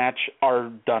this match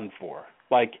are done for.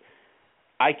 Like,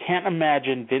 I can't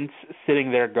imagine Vince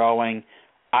sitting there going,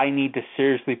 I need to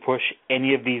seriously push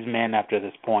any of these men after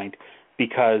this point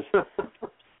because,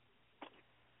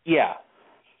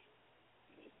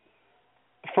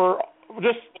 for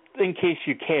just in case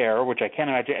you care, which I can't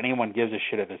imagine anyone gives a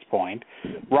shit at this point,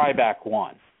 Ryback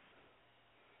won.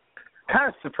 Kind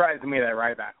of surprised me that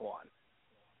Ryback won.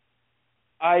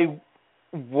 I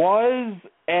was,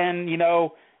 and,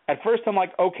 at first I'm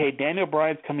like, okay, Daniel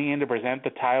Bryan's coming in to present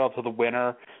the title to the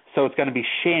winner, so it's going to be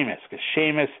Sheamus, because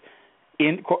Sheamus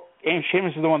is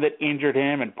the one that injured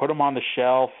him and put him on the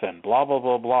shelf and blah, blah,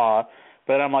 blah, blah.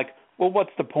 But I'm like, well,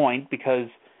 what's the point? Because,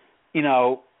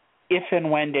 if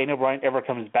and when Daniel Bryan ever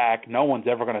comes back, no one's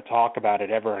ever going to talk about it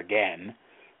ever again.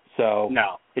 So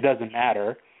it doesn't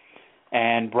matter.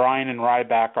 And Bryan and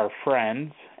Ryback are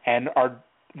friends, and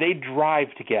they drive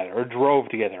together, or drove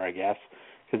together, I guess,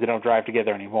 because they don't drive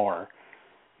together anymore.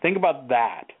 Think about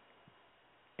that.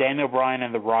 Daniel Bryan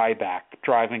and the Ryback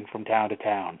driving from town to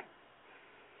town.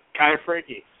 Kind of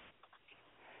freaky.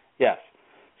 Yes.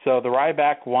 So the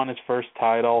Ryback won his first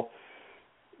title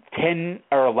 10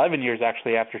 or 11 years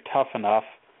actually after Tough Enough.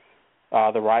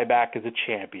 The Ryback is a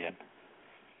champion.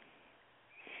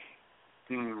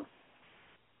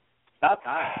 About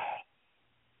time.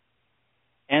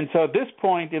 And so at this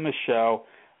point in the show,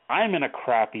 I'm in a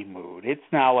crappy mood. It's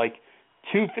now like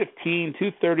 2:15,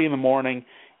 2:30 in the morning,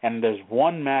 and there's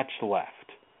one match left.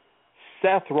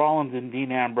 Seth Rollins and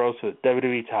Dean Ambrose for the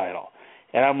WWE title.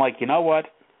 And I'm like, you know what?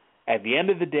 At the end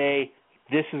of the day,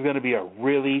 this is going to be a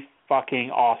really fucking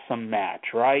awesome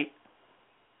match, right?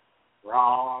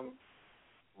 Wrong.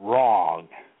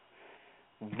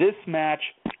 This match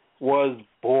was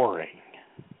boring.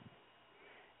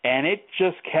 And it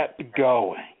just kept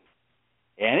going.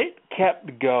 And it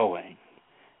kept going.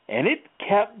 And it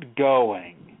kept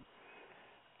going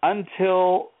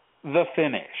until the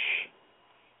finish,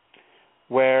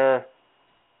 where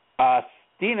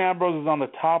Dean Ambrose is on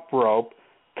the top rope,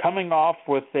 coming off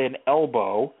with an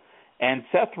elbow, and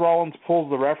Seth Rollins pulls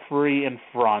the referee in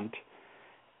front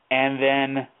and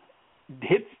then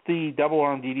hits the double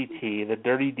arm DDT, the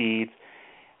Dirty Deeds.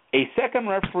 A second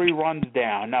referee runs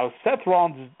down. Now, Seth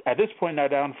Rollins is at this point now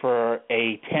down for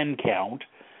a 10 count.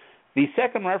 The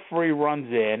second referee runs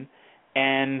in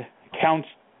and counts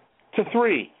to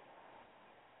 3.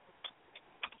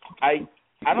 I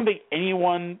don't think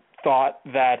anyone thought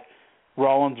that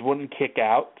Rollins wouldn't kick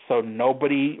out, so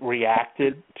nobody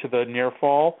reacted to the near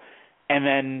fall, and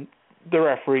then the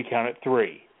referee counted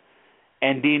 3.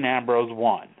 And Dean Ambrose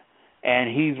won.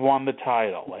 And he's won the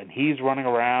title, and he's running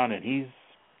around, and he's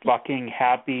fucking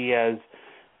happy as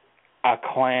a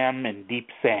clam in deep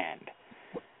sand.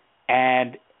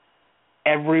 And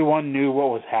everyone knew what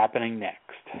was happening next.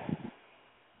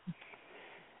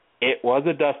 It was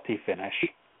a dusty finish.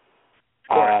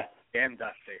 Damn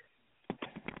dusty.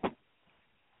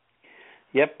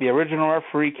 Yep, the original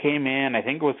referee came in, I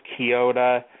think it was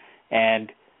Kyoto,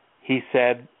 and he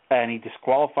said, and he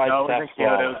disqualified Seth Rollins. No,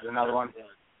 Kyoto was another one.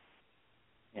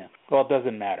 Yeah, well, it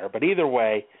doesn't matter. But either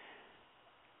way,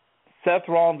 Seth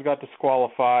Rollins got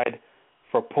disqualified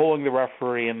for pulling the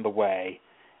referee in the way,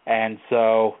 and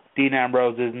so Dean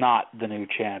Ambrose is not the new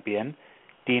champion.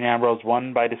 Dean Ambrose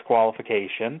won by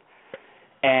disqualification,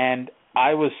 and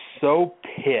I was so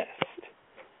pissed,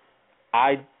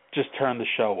 I just turned the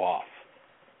show off.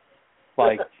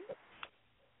 Like,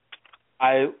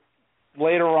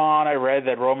 later on I read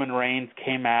that Roman Reigns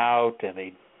came out and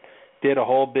they did a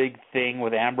whole big thing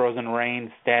with Ambrose and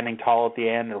Reigns standing tall at the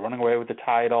end and running away with the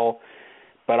title.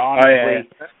 But honestly,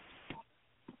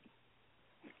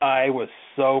 I was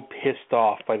so pissed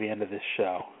off by the end of this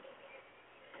show.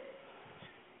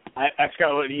 I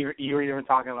forgot what you were even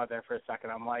talking about there for a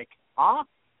second. I'm like, huh?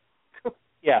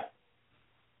 Yeah.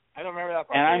 I don't remember that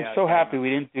part. And I'm so happy we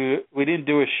didn't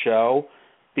do a show,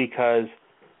 because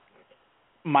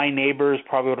my neighbors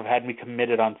probably would have had me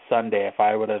committed on Sunday if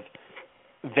I would have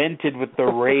vented with the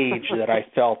rage that I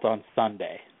felt on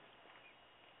Sunday.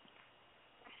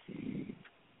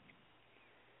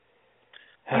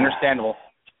 Understandable.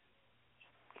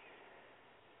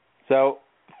 So,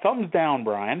 thumbs down,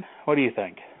 Brian. What do you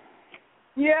think?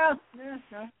 Yeah.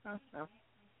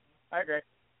 I agree.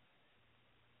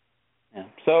 Yeah.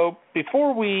 So,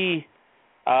 before we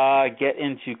get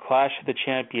into Clash of the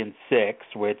Champions 6,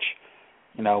 which,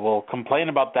 we'll complain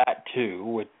about that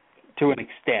too, to an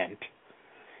extent,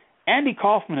 Andy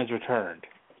Kaufman has returned.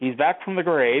 He's back from the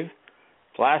grave.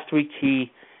 Last week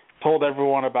he told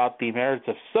everyone about the merits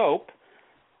of soap,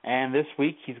 and this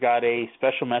week he's got a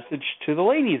special message to the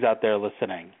ladies out there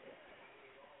listening.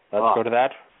 Let's go to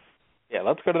that. Yeah,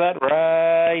 let's go to that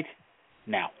right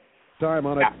now. Time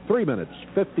on it, 3 minutes,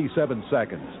 57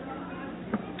 seconds.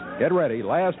 Get ready.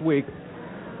 Last week,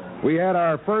 we had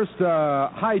our first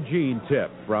hygiene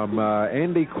tip from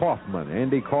Andy Kaufman.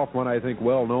 Andy Kaufman, I think,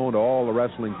 well known to all the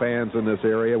wrestling fans in this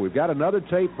area. We've got another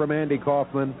tape from Andy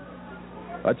Kaufman.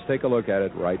 Let's take a look at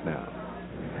it right now.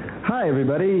 Hi,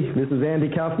 everybody. This is Andy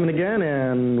Kaufman again,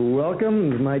 and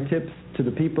welcome. This is my tips to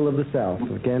the people of the South.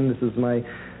 Again, this is my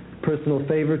personal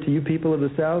favor to you people of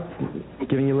the South,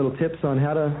 giving you little tips on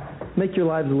how to make your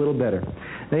lives a little better.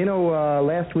 Now,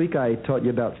 last week I taught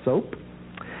you about soap,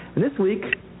 and this week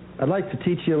I'd like to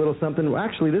teach you a little something.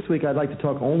 Actually, this week I'd like to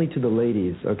talk only to the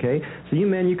ladies, okay? So you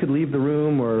men, you could leave the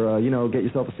room or, get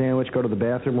yourself a sandwich, go to the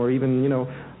bathroom, or even,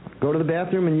 go to the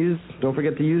bathroom and don't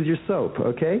forget to use your soap,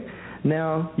 okay?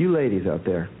 Now, you ladies out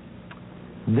there,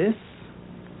 this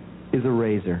is a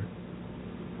razor,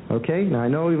 okay? Now, I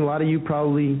know a lot of you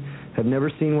probably have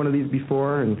never seen one of these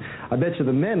before, and I bet you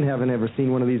the men haven't ever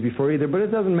seen one of these before either, but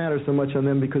it doesn't matter so much on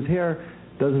them because hair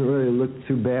doesn't really look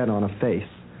too bad on a face.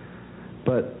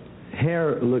 But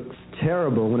hair looks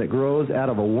terrible when it grows out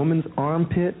of a woman's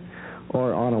armpit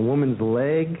or on a woman's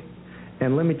leg.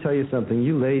 And let me tell you something,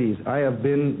 you ladies, I have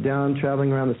been down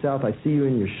traveling around the South. I see you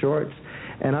in your shorts,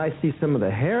 and I see some of the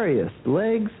hairiest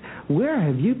legs. Where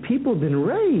have you people been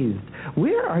raised?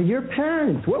 Where are your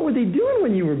parents? What were they doing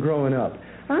when you were growing up?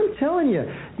 I'm telling you,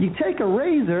 you take a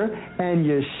razor and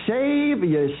you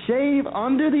shave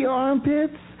under the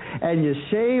armpits, and you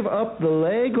shave up the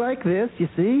leg like this, you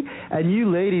see? And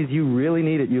you ladies, you really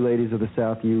need it, you ladies of the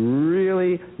South. You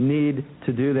really need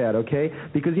to do that, okay?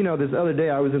 Because, this other day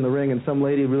I was in the ring and some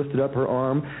lady lifted up her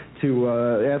arm to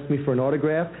ask me for an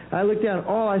autograph. I looked down,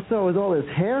 all I saw was all this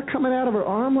hair coming out of her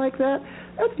arm like that.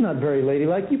 That's not very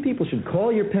ladylike. You people should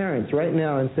call your parents right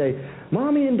now and say,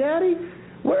 Mommy and Daddy,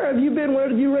 where have you been? Where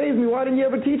did you raise me? Why didn't you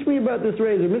ever teach me about this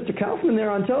razor? Mr. Kaufman there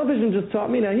on television just taught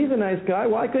me. Now, he's a nice guy.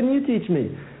 Why couldn't you teach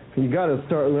me? You got to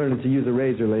start learning to use a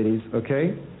razor, ladies,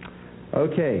 okay?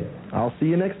 Okay, I'll see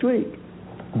you next week.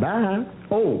 Bye.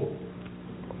 Oh,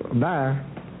 Bye.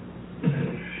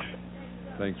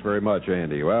 Thanks very much,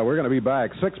 Andy. Well, we're going to be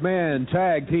back. 6-man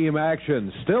tag team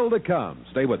action still to come.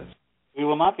 Stay with us. We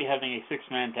will not be having a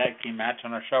 6-man tag team match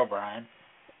on our show, Brian.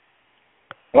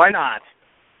 Why not?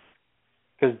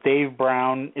 Because Dave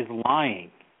Brown is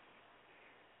lying.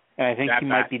 And I think he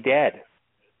might be dead.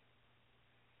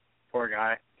 Poor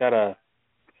guy.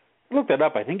 Look that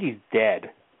up. I think he's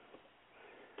dead.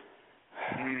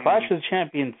 Clash of the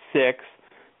Champions 6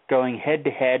 going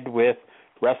head-to-head with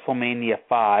WrestleMania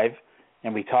 5.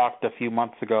 And we talked a few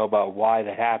months ago about why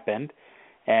that happened.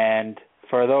 And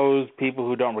for those people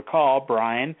who don't recall,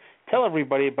 Brian, tell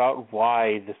everybody about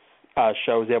why this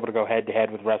show was able to go head-to-head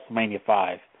with WrestleMania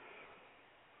 5.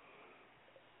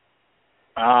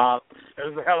 It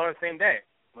was the hell of the same day,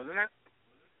 wasn't it?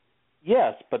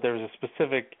 Yes, but there were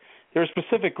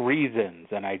specific reasons,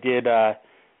 and I did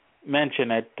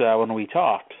mention it when we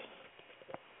talked.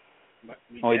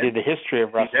 We did the history of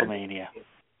WrestleMania.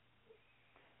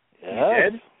 Yes.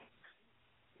 You did?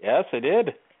 Yes, I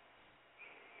did.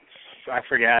 I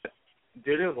forget.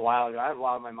 Dude, it was a while ago. I have a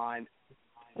lot on my mind.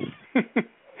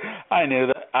 I knew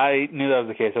that was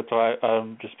the case. That's why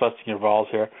I'm just busting your balls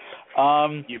here.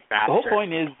 You bastard. The whole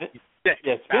point is,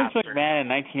 yes, Vince McMahon in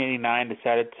 1989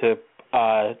 decided to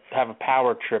have a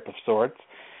power trip of sorts,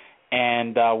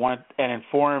 and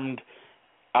informed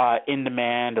In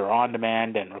Demand or On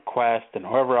Demand and Request and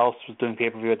whoever else was doing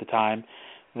pay-per-view at the time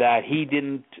that he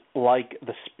didn't like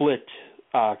the split,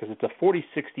 because it's a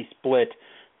 40-60 split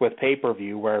with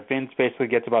pay-per-view, where Vince basically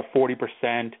gets about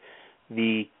 40%,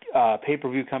 the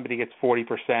pay-per-view company gets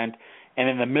 40%, and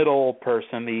then the middle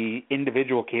person, the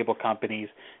individual cable companies,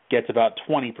 gets about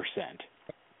 20%.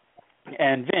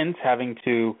 And Vince, having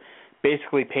to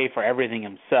basically pay for everything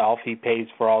himself, he pays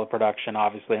for all the production,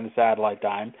 obviously, and the satellite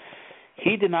time,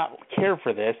 he did not care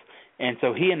for this, and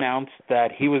so he announced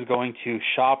that he was going to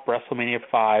shop WrestleMania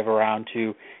 5 around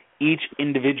to each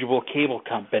individual cable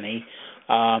company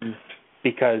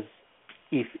because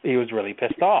he was really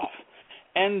pissed off.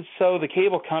 And so the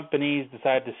cable companies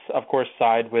decided to, of course,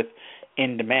 side with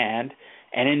In Demand,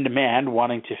 and In Demand,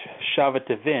 wanting to shove it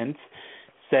to Vince,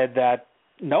 said that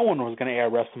no one was going to air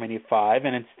WrestleMania 5,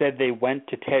 and instead they went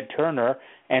to Ted Turner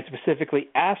and specifically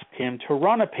asked him to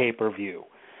run a pay-per-view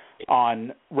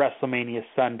on WrestleMania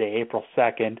Sunday, April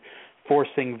 2nd,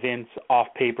 forcing Vince off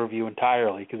pay-per-view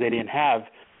entirely because they didn't have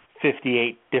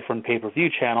 58 different pay-per-view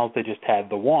channels. They just had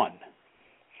the one.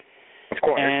 Of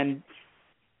course. And,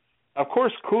 of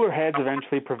course, cooler heads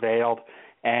eventually prevailed,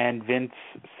 and Vince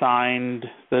signed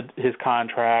his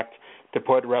contract to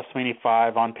put WrestleMania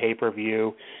 5 on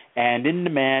pay-per-view. And In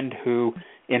Demand, who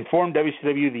informed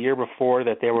WCW the year before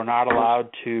that they were not allowed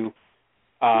to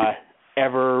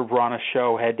ever run a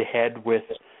show head-to-head with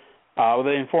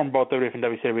they informed both WWE and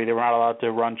WCW they were not allowed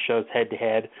to run shows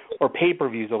head-to-head, or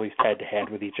pay-per-views at least head-to-head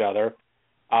with each other,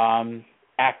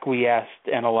 acquiesced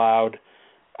and allowed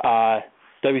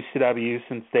WCW,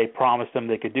 since they promised them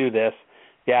they could do this,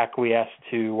 they acquiesced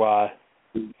to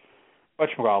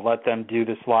let them do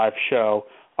this live show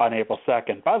on April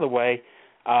 2nd. By the way,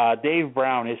 Dave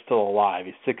Brown is still alive.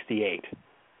 He's 68.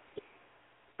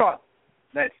 Oh,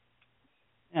 nice.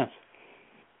 Yes.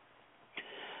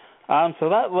 So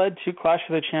that led to Clash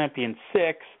of the Champions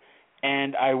 6,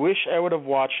 and I wish I would have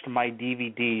watched my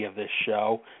DVD of this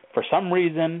show. For some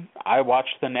reason, I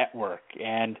watched the network,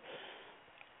 and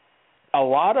a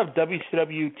lot of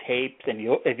WCW tapes, and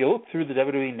if you look through the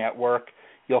WWE network,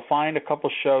 you'll find a couple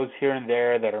shows here and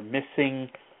there that are missing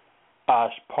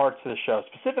parts of the show,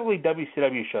 specifically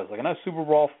WCW shows. Like I know Super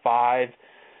Bowl 5,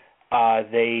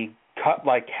 they cut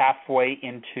like halfway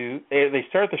into, they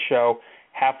start the show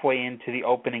halfway into the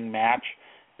opening match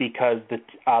because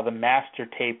the master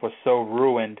tape was so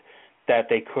ruined that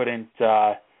they couldn't,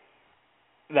 they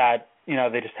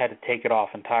just had to take it off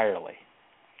entirely.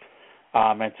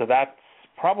 And so that's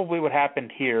probably what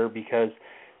happened here, because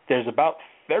there's about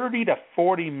 30 to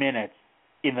 40 minutes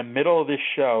in the middle of this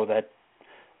show that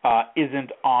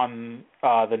isn't on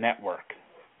the network.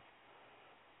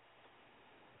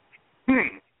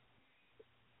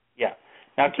 Yeah.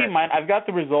 Now, keep in mind, I've got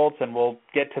the results, and we'll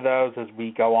get to those as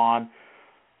we go on.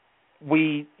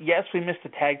 We missed a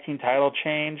tag team title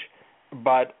change,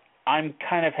 but I'm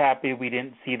kind of happy we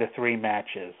didn't see the 3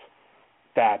 matches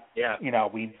that,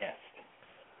 we missed.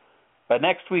 But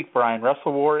next week, Brian,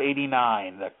 Wrestle War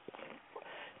 89,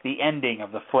 the ending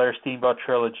of the Flair Steamboat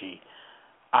trilogy.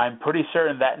 I'm pretty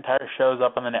certain that entire show's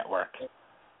up on the network.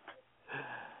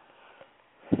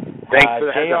 Thanks for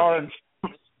the heads up.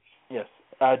 Yes.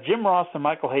 Jim Ross and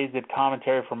Michael Hayes did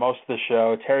commentary for most of the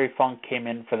show. Terry Funk came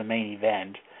in for the main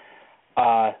event.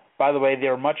 by the way, they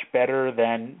were much better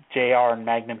than JR and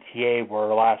Magnum TA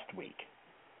were last week.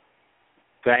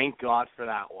 Thank God for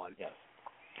that one. Yes.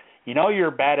 You know you're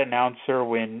a bad announcer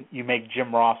when you make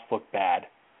Jim Ross look bad.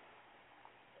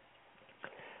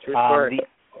 True story.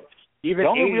 Even the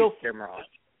only real Jim Ross.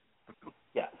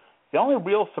 Yeah. The only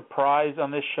real surprise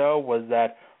on this show was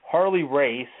that Harley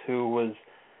Race, who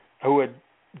had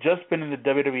just been in the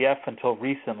WWF until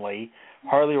recently,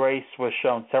 Harley Race was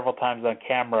shown several times on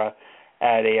camera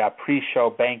at a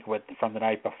pre-show banquet from the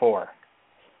night before.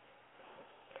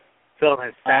 Phil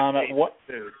has fat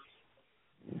food.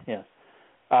 Yes.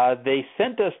 They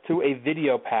sent us to a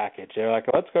video package. They're like,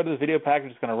 let's go to this video package.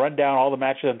 It's going to run down all the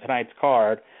matches on tonight's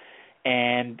card.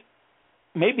 And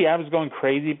maybe I was going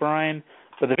crazy, Brian,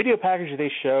 but the video package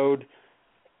they showed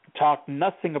talked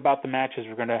nothing about the matches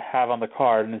we're going to have on the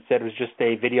card, and instead it was just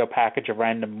a video package of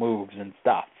random moves and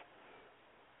stuff.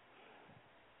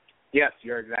 Yes,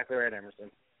 you're exactly right, Emerson.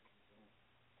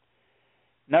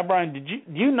 Now, Brian, do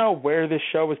you know where this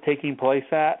show was taking place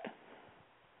at?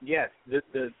 Yes,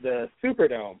 the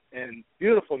Superdome in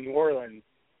beautiful New Orleans,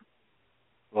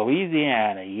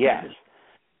 Louisiana. Yes,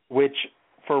 which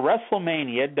for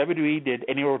WrestleMania, WWE did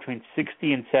anywhere between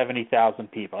 60 and 70,000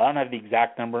 people. I don't have the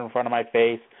exact number in front of my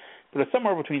face, but it's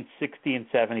somewhere between 60 and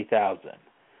 70,000.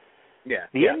 Yeah.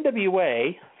 The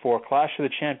NWA for Clash of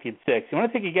the Champions 6. You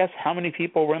want to take a guess how many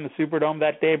people were in the Superdome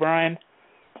that day, Brian?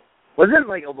 Wasn't it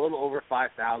like a little over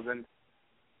 5,000?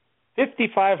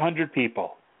 5,500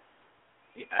 people.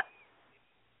 Yeah.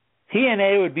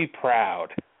 TNA would be proud.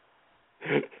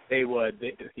 They would.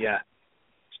 Yeah.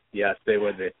 Yes, they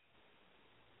would be.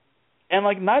 And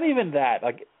like, not even that.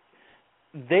 Like,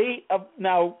 they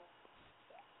now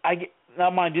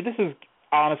mind you, this is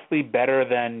honestly better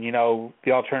than, you know,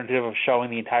 the alternative of showing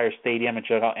the entire stadium and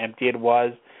showing how empty it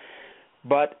was.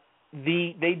 But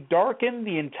they darkened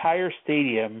the entire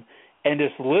stadium and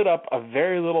just lit up a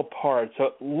very little part, so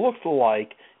it looked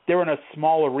like they were in a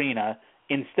small arena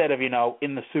instead of, you know,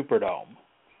 in the Superdome.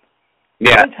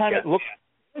 Yeah.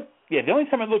 The only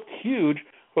time it looked huge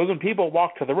was when people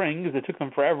walked to the ring, because it took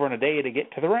them forever and a day to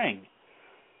get to the ring.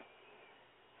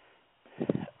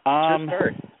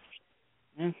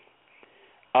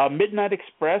 Midnight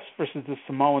Express versus the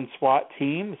Samoan SWAT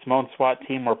team. The Samoan SWAT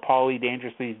team were Paulie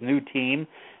Dangerously's new team,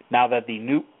 now that the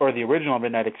original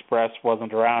Midnight Express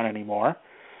wasn't around anymore.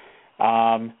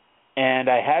 And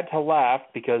I had to laugh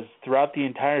because throughout the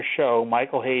entire show,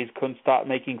 Michael Hayes couldn't stop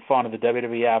making fun of the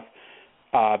WWF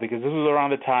because this was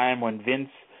around the time when Vince,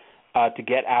 to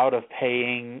get out of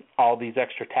paying all these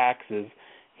extra taxes,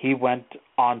 he went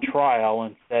on trial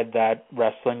and said that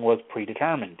wrestling was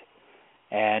predetermined.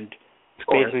 And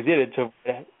basically did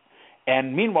it.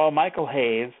 And meanwhile, Michael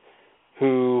Hayes,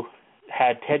 who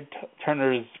had Ted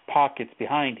Turner's pockets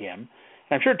behind him,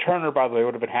 and I'm sure Turner, by the way,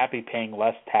 would have been happy paying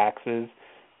less taxes,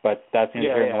 but that's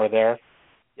neither here nor there.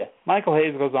 Yeah. Michael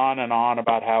Hayes goes on and on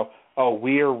about how,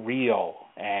 we're real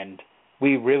and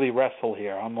we really wrestle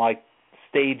here, unlike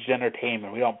staged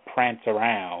entertainment. We don't prance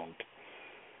around.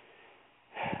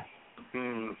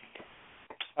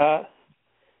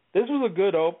 This was a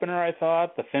good opener, I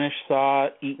thought. The finish saw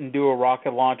Eaton do a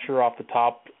rocket launcher off the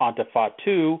top onto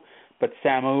Fatu, but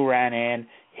Samu ran in,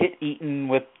 hit Eaton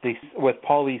with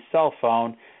Paulie's cell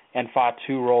phone, and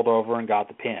Fatu rolled over and got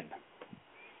the pin.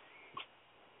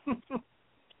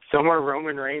 Somewhere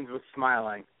Roman Reigns was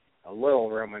smiling. A little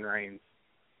Roman Reigns.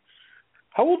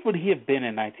 How old would he have been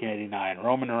in 1989,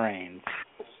 Roman Reigns?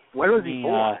 When was he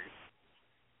born?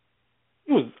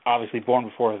 He was obviously born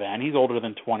before then. He's older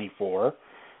than 24.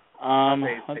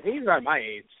 He's around my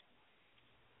age.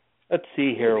 Let's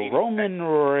see here. Roman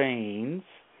Reigns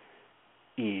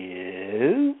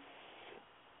is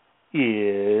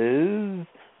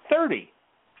 30.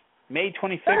 May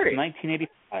 25th,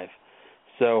 1985.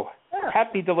 So,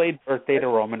 happy delayed birthday to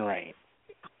Roman Reigns.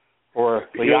 Or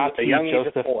Liati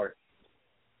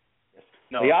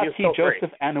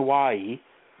Joseph Anuai,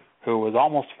 who was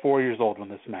almost 4 years old when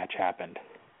this match happened.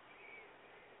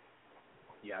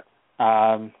 Yeah.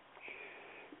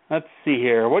 Let's see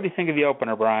here. What do you think of the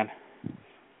opener, Brian?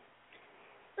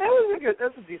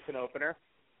 That's a decent opener.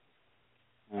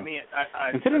 Yeah. I mean,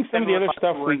 considering some of the other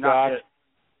stuff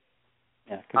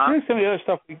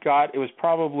we got, it was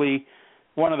probably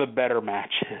one of the better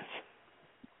matches.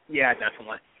 Yeah,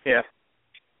 definitely. Yeah.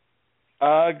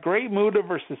 Great Muta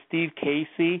versus Steve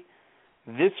Casey.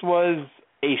 This was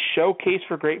a showcase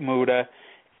for Great Muta,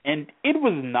 and it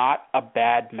was not a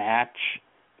bad match,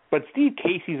 but Steve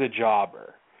Casey's a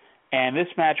jobber. And this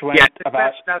match went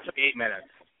about 8 minutes.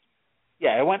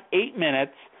 Yeah, it went 8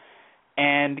 minutes,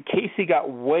 and Casey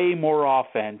got way more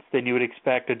offense than you would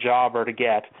expect a jobber to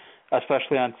get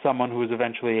especially on someone who was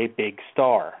eventually a big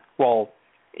star. Well,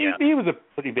 he was a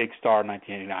pretty big star in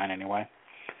 1989 anyway.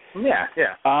 Yeah.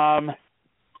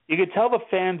 You could tell the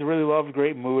fans really loved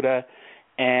Great Muta,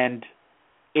 and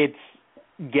it's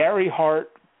Gary Hart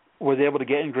was able to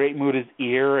get in Great Muta's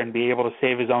ear and be able to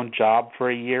save his own job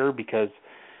for a year because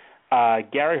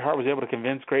Gary Hart was able to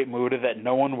convince Great Muta that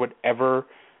no one would ever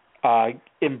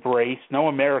no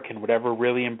American would ever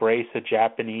really embrace a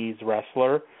Japanese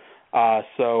wrestler.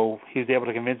 So he was able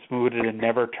to convince Muta to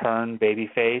never turn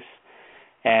babyface.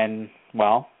 And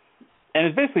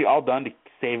it's basically all done to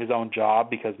save his own job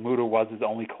because Muta was his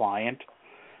only client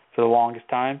for the longest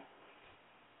time.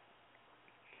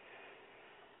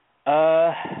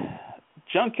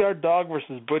 Junkyard Dog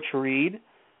versus Butch Reed.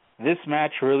 This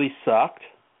match really sucked.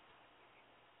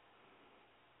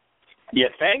 You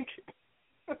think?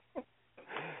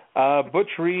 Butch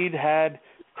Reed had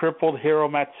crippled Hiro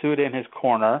Matsuda in his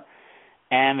corner,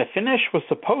 and the finish was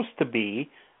supposed to be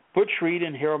Butch Reed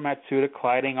and Hiro Matsuda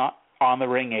colliding on the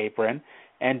ring apron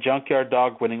and Junkyard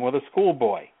Dog winning with a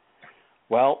schoolboy.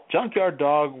 Well, Junkyard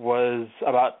Dog was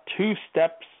about 2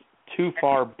 steps too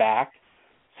far back,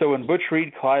 so when Butch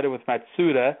Reed collided with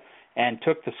Matsuda and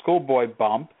took the schoolboy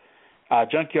bump,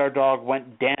 Junkyard Dog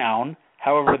went down.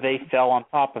 However, they fell on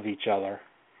top of each other.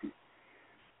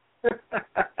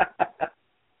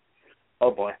 Oh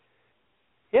boy.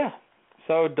 Yeah.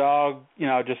 So Dog,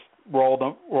 just rolled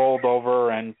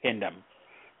over and pinned him.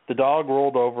 The Dog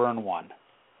rolled over and won.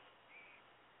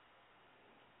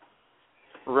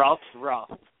 Rough.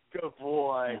 Good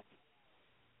boy.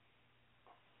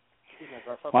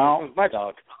 Well, my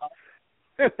dog.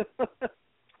 JR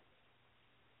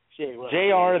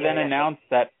then announced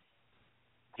that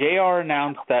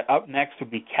up next would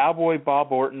be Cowboy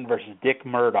Bob Orton versus Dick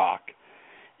Murdoch.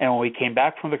 And when we came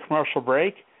back from the commercial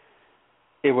break,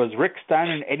 it was Rick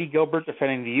Steiner and Eddie Gilbert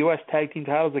defending the U.S. Tag Team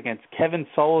titles against Kevin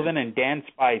Sullivan and Dan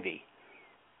Spivey.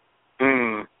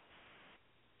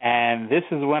 And this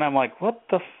is when I'm like, what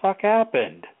the fuck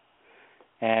happened?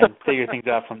 And figure things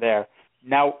out from there.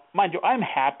 Now, mind you, I'm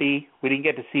happy we didn't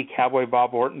get to see Cowboy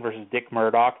Bob Orton versus Dick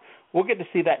Murdoch. We'll get to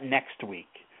see that next week.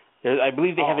 I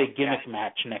believe they have a gimmick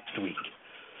match next week.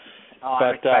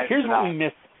 But here's what we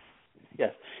missed.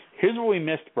 Yes, here's what we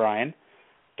missed, Brian.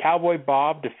 Cowboy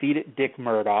Bob defeated Dick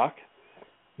Murdoch.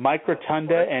 Mike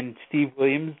Rotunda and Steve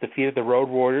Williams defeated the Road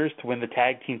Warriors to win the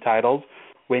tag team titles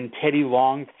when Teddy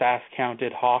Long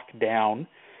fast-counted Hawk down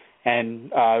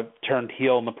and turned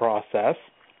heel in the process.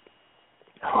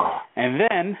 And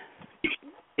then,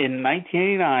 in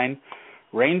 1989,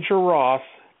 Ranger Ross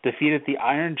defeated the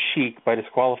Iron Sheik by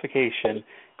disqualification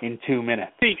in 2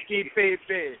 minutes. Sheiky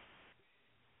baby.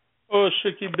 Oh,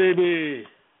 Sheiky baby.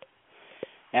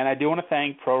 And I do want to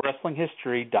thank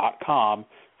ProWrestlingHistory.com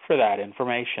for that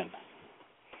information.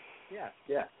 Yeah.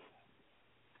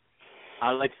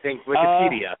 I'd like to thank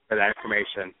Wikipedia for that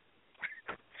information.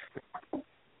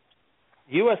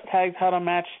 U.S. Tag Title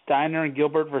match, Steiner and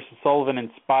Gilbert versus Sullivan and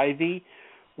Spivey.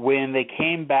 When they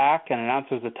came back and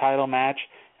announced it was a title match,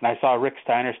 and I saw Rick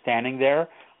Steiner standing there,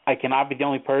 I cannot be the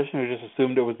only person who just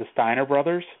assumed it was the Steiner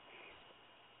brothers.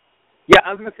 Yeah,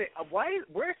 I was going to say,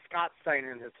 where's Scott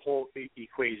Steiner in this whole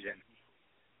equation?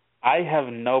 I have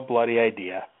no bloody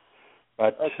idea.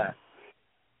 But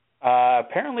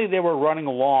apparently they were running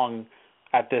along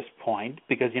at this point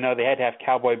because, they had to have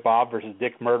Cowboy Bob versus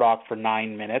Dick Murdoch for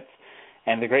 9 minutes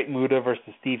and the Great Muta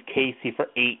versus Steve Casey for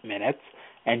 8 minutes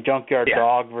and Junkyard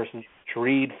Dog versus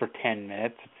Reed for 10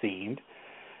 minutes, it seemed.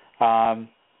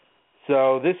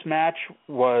 So this match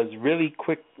was really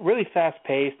quick, really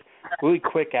fast-paced, really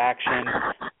quick action,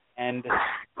 and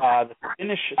the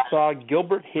finish saw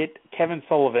Gilbert hit Kevin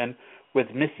Sullivan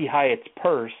with Missy Hyatt's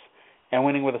purse and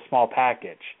winning with a small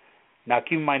package. Now,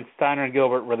 keep in mind, Steiner and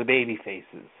Gilbert were the baby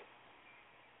faces.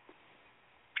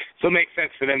 So it makes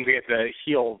sense for them to get the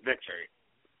heel victory.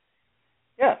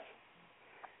 Yes.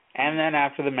 And then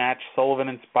after the match, Sullivan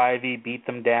and Spivey beat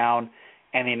them down,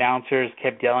 and the announcers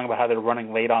kept yelling about how they're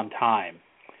running late on time.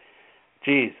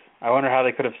 Geez, I wonder how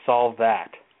they could have solved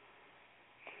that.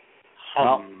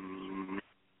 Well,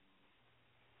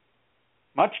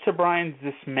 much to Brian's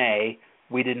dismay,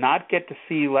 we did not get to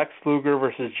see Lex Luger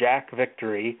versus Jack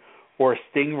Victory or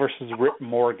Sting versus Rip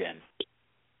Morgan.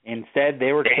 Instead,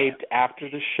 they were taped after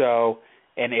the show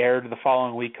and aired the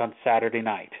following week on Saturday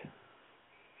night.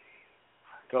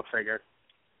 Go figure.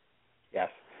 Yes.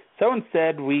 So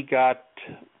instead, we got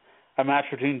a match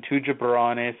between two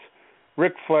jabrones,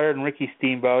 Ric Flair and Ricky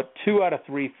Steamboat, 2 out of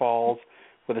 3 falls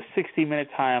with a 60-minute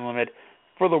time limit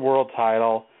for the world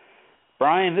title.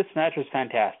 Brian, this match was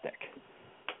fantastic.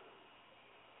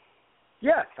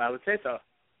 Yes, I would say so.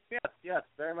 Yes,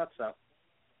 very much so.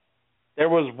 There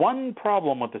was one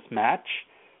problem with this match.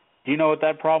 Do you know what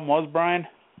that problem was, Brian?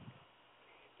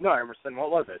 No, Emerson, what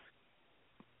was it?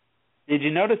 Did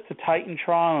you notice the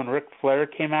Titantron when Ric Flair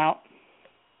came out?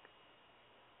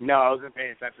 No, I wasn't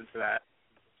paying attention to that.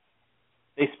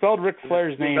 They spelled Ric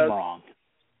Flair's name wrong.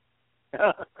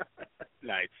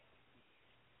 Nice.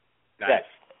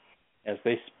 Yes,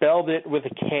 they spelled it with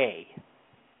a K.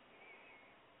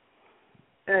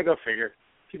 Go figure.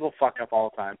 People fuck up all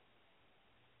the time.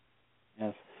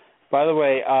 Yes. By the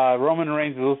way, Roman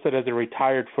Reigns is listed as a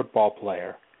retired football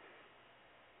player.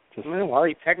 Well,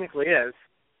 he technically is.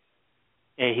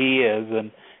 Yeah, he is,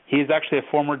 and he's actually a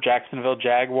former Jacksonville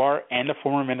Jaguar and a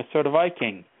former Minnesota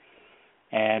Viking.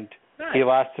 And nice. He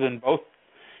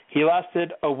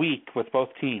lasted a week with both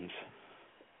teams.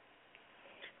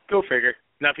 Go figure.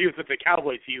 Now, if he was with the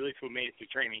Cowboys, he at least would have made it to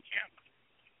training camp.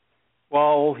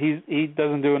 Well, he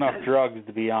doesn't do enough drugs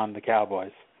to be on the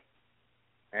Cowboys.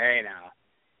 Hey, now.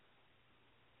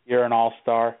 You're an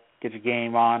all-star. Get your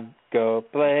game on. Go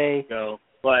play. Go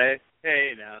play.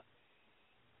 Hey, now.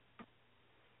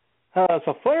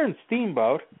 So Flair and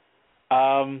Steamboat,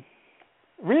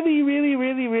 really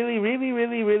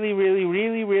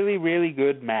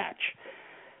good match.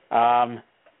 The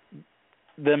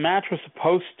match was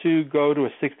supposed to go to a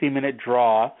 60-minute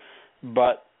draw,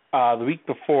 but the week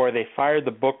before they fired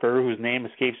the booker, whose name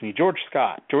escapes me, George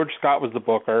Scott. George Scott was the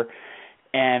booker,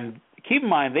 and keep in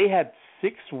mind they had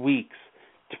 6 weeks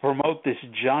to promote this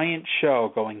giant show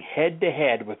going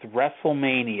head-to-head with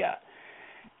WrestleMania.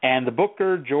 And the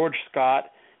booker, George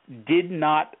Scott, did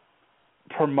not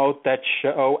promote that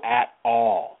show at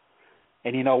all.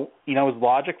 And you know his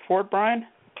logic for it, Brian?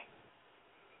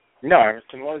 No,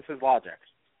 Emerson, what was his logic?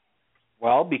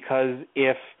 Well, because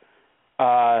if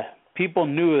people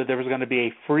knew that there was going to be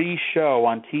a free show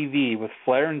on TV with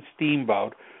Flair and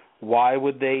Steamboat, why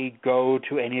would they go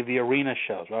to any of the arena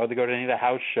shows? Why would they go to any of the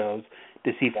house shows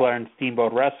to see Flair and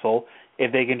Steamboat wrestle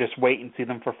if they can just wait and see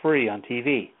them for free on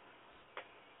TV?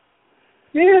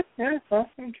 Yeah, well,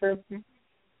 true.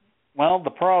 Well,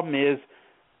 the problem is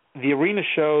the arena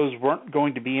shows weren't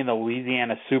going to be in the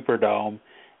Louisiana Superdome,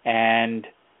 and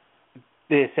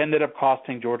this ended up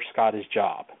costing George Scott his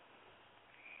job.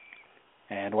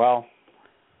 And, well,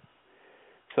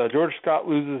 so George Scott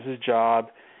loses his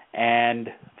job, and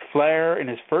Flair, in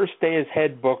his first day as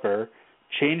head booker,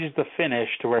 changes the finish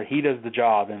to where he does the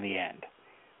job in the end.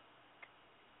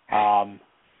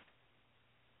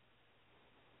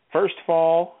 First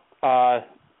fall,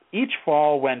 each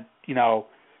fall went,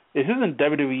 this isn't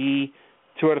WWE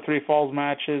 2 out of 3 falls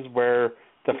matches where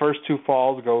the first 2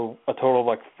 falls go a total of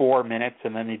like 4 minutes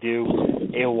and then they do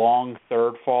a long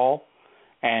third fall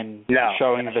and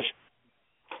showing the...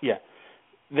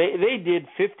 They did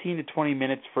 15 to 20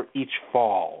 minutes for each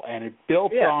fall, and it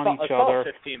built on each other.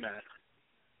 15 minutes.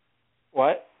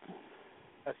 What?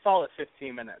 A solid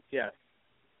 15 minutes, yes.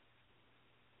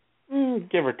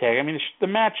 Give or take. I mean, the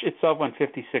match itself went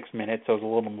 56 minutes, so it was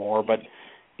a little more, but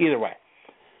either way.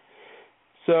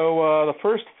 So the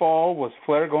first fall was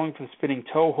Flair going for the spinning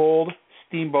toe hold.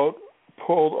 Steamboat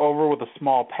pulled over with a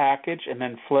small package, and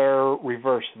then Flair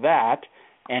reversed that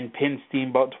and pinned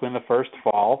Steamboat to win the first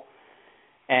fall.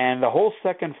 And the whole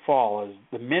second fall, as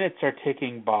the minutes are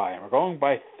ticking by, and we're going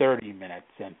by 30 minutes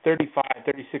and 35,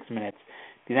 36 minutes,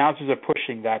 the announcers are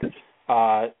pushing that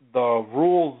the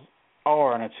rules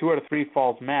are in a 2 out of 3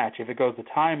 falls match, if it goes to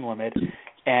time limit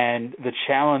and the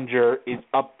challenger is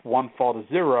up 1 fall to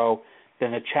 0,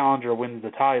 then the challenger wins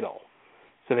the title.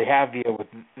 So they have you with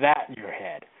that in your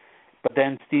head. But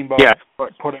then Steamboat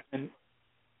put it in.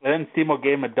 Then Steamboat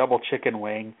gave him a double chicken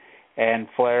wing, and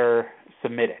Flair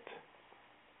submitted.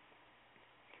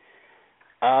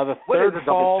 The third what is a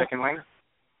fall, double chicken wing?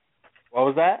 What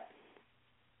was that?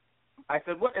 I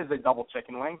said, what is a double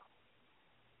chicken wing?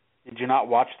 Did you not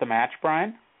watch the match,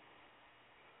 Brian?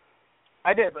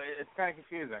 I did, but it's kind of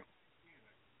confusing.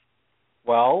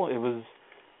 Well, it was...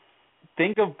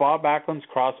 Think of Bob Backlund's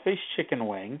crossface chicken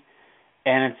wing,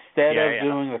 and instead of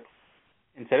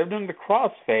doing the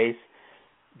crossface,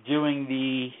 doing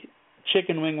the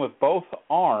chicken wing with both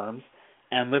arms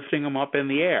and lifting them up in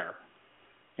the air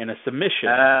in a submission.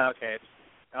 Okay.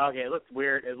 Okay, it looked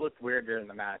weird. It looked weird during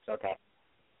the match. Okay.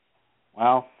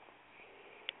 Well,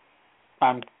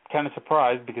 I'm kind of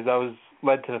surprised because I was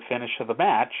led to the finish of the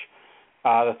match.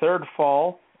 The third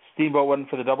fall, Steamboat went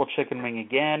for the double chicken wing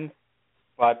again,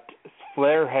 but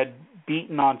Flair had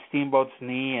beaten on Steamboat's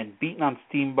knee and beaten on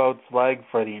Steamboat's leg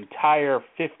for the entire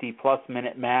 50-plus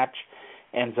minute match.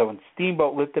 And so when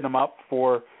Steamboat lifted him up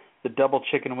for the double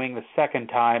chicken wing the second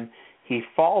time, he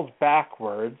falls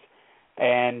backwards,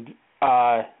 and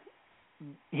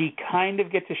he kind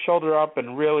of gets his shoulder up,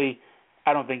 and really,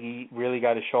 I don't think he really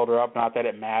got his shoulder up. Not that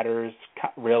it matters,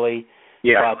 really.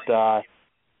 Yeah. But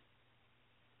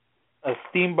a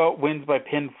Steamboat wins by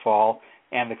pinfall,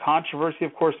 and the controversy,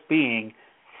 of course, being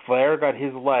Flair got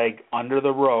his leg under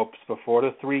the ropes before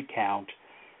the 3 count.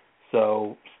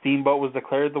 So Steamboat was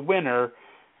declared the winner,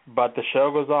 but the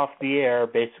show goes off the air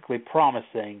basically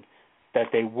promising that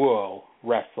they will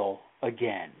wrestle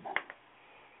again.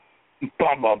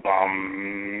 Bum, bum,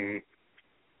 bum.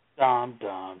 Dum,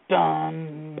 dum,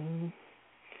 dum.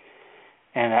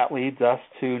 And that leads us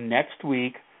to next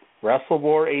week, Wrestle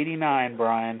War 89,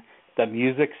 Brian, the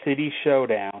Music City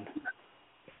Showdown.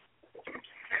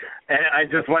 And I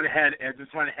just went ahead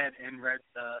and read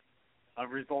the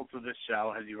results of this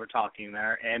show as you were talking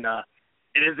there, and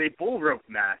it is a bull rope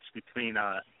match between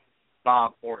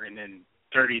Bob Orton and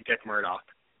Dirty Dick Murdoch.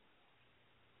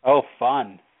 Oh,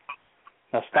 fun.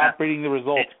 Now stop reading the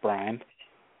results, Brian.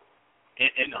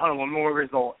 And hold on, one more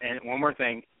result, and one more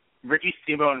thing. Ricky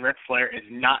Steamboat and Ric Flair is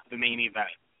not the main event.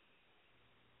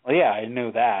 Well, yeah, I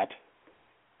knew that.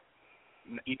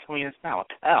 You told me this now. What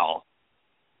the hell?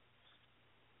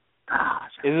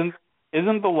 Gosh.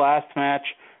 Isn't the last match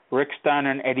Rick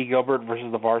Steiner and Eddie Gilbert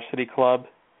versus the Varsity Club?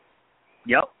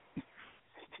 Yep.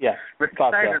 Yeah. Rick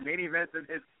Steiner main evented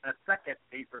his second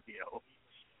pay-per-view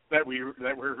that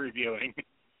we're reviewing.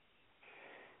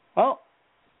 Well,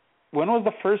 when was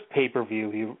the first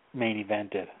pay-per-view he main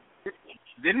evented?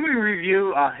 Didn't we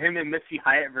review him and Missy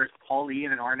Hyatt versus Paul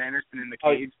Ian and Arn Anderson in the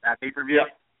cage, that pay-per-view?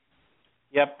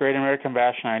 Yep, Great American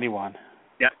Bash 91.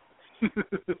 Yep.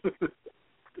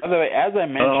 By the way, as I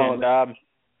mentioned,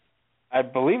 I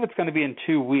believe it's going to be in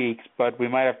 2 weeks, but we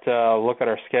might have to look at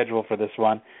our schedule for this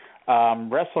one.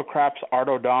 WrestleCrap's Art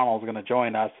O'Donnell is going to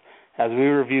join us as we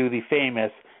review the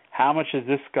famous How Much Does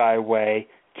This Guy Weigh?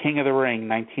 King of the Ring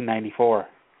 1994.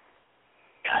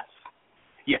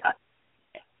 Yeah.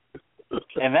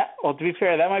 And that, well, to be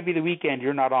fair, that might be the weekend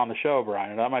you're not on the show,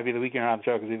 Brian. That might be the weekend you're not on the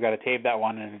show because we've got to tape that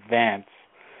one in advance.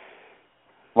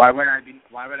 Why would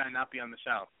I not be on the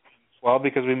show? Well,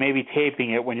 because we may be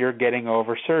taping it when you're getting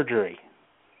over surgery.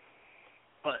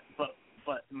 But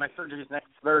my surgery is next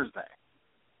Thursday.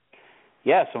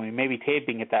 Yeah, so we may be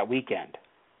taping it that weekend.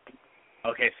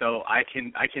 Okay, so I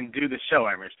can do the show,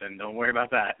 Emerson. Don't worry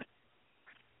about that.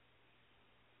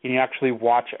 Can you actually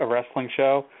watch a wrestling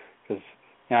show? Because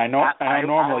I know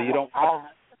normally you don't. I'll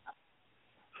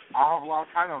have a lot of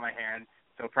time on my hands,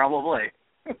 so probably.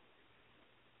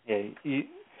 Yeah,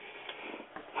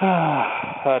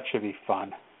 that should be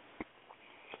fun.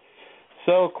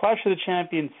 So, Clash of the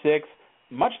Champions 6,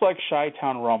 much like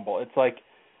Chi-Town Rumble, it's like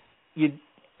you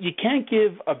can't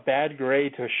give a bad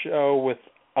grade to a show with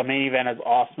a main event as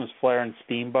awesome as Flair and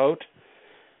Steamboat,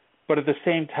 but at the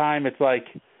same time, it's like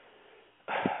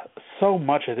so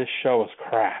much of this show is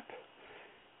crap.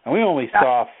 And we only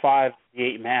saw 5 of the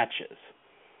 8 matches.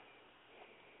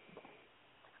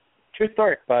 True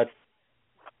story. But,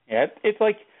 yeah, it's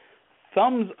like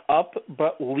thumbs up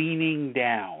but leaning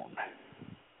down.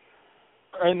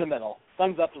 Or in the middle.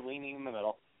 Thumbs up but leaning in the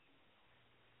middle.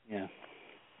 Yeah.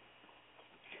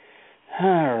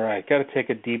 All right, got to take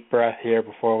a deep breath here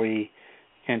before we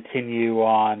continue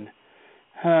on.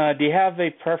 Do you have a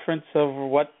preference of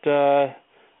what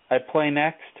I play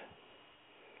next?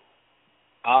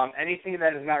 Anything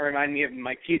that does not remind me of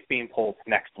my teeth being pulled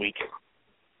next week.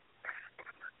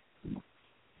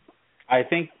 I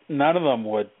think none of them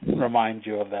would remind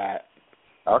you of that.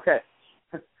 Okay.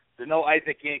 There's no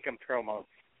Isaac Yankem promos.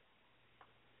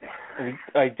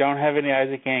 I don't have any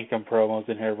Isaac Yankem promos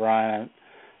in here, Brian.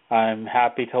 I'm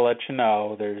happy to let you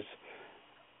know there's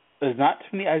not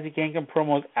too many Isaac Yankem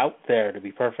promos out there, to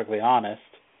be perfectly honest.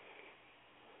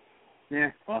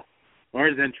 Yeah, well,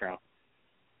 where's the intro?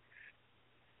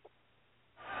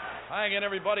 Hi again,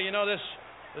 everybody. You know, this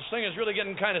thing is really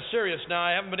getting kind of serious now.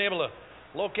 I haven't been able to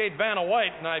locate Vanna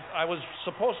White, and I was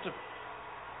supposed to...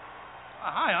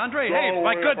 Hi, Andre. Hey,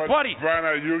 my good buddy.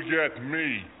 Vanna, you get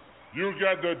me. You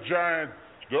get the Giant,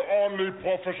 the only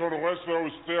professional wrestler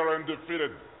who's still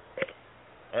undefeated.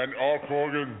 And Hulk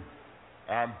Hogan,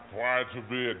 I'm proud to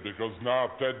be it because now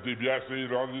Ted DiBiase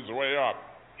is on his way up.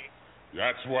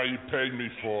 That's what he paid me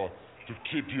for, to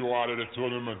keep you out of the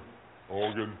tournament,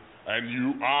 Hogan. And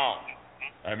you are.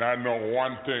 And I know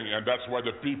one thing, and that's what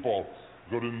the people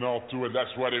go to know too, and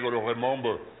that's what they're going to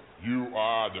remember. You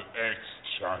are the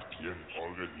ex-champion,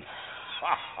 Hogan.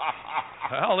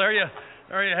 Well, there you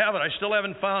have it. I still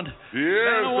haven't found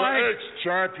Vanna White. The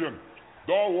ex-champion.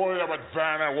 Don't worry about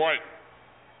Vanna White.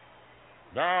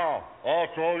 Now, Hulk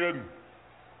Hogan,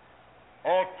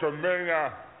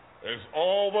 Hulkamania is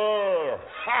over.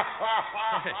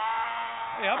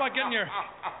 Hey, how about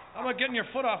getting your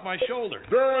foot off my shoulder?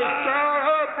 There's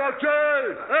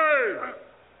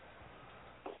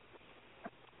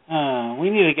Hey! We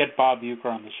need to get Bob Uecker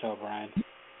on the show, Brian.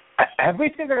 Have we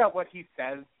figured out what he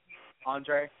says,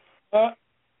 Andre? That's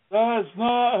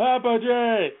not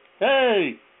happening.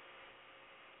 Hey!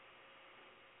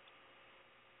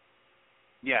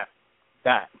 Yeah,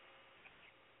 that.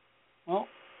 Well,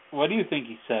 what do you think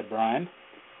he said, Brian?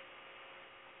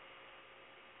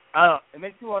 It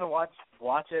makes me want to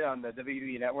watch it on the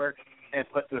WWE Network and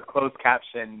put the closed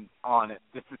caption on it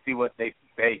just to see what they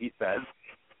say he says.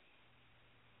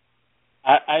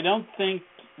 I don't think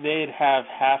they'd have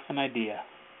half an idea.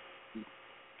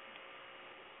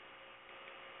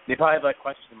 They probably have like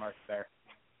question marks there.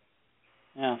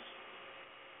 Yes.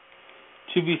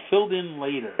 To be filled in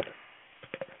later.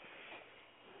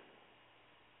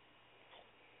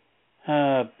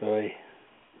 Oh, boy.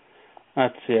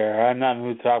 Let's see here. I'm not in the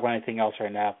mood to talk about anything else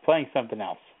right now. Playing something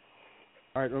else.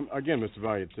 All right, again, Mr.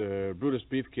 Valiant, Brutus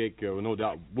Beefcake no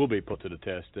doubt will be put to the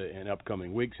test in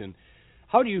upcoming weeks. And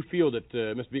how do you feel that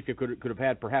Mr. Beefcake could have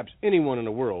had perhaps anyone in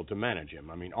the world to manage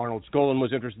him? I mean, Arnold Skaaland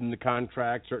was interested in the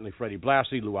contract, certainly Freddie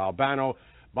Blassie, Lou Albano,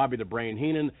 Bobby the Brain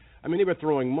Heenan. I mean, they were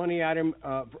throwing money at him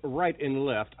right and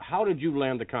left. How did you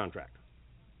land the contract?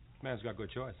 Man's got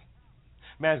good choice.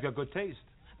 Man's got good taste.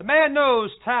 The man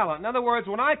knows talent. In other words,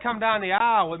 when I come down the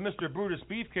aisle with Mr. Brutus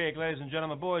Beefcake, ladies and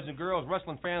gentlemen, boys and girls,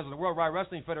 wrestling fans of the World Wide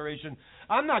Wrestling Federation,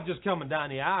 I'm not just coming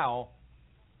down the aisle.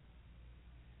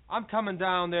 I'm coming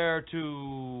down there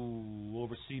to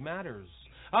oversee matters.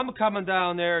 I'm coming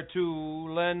down there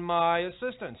to lend my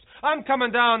assistance. I'm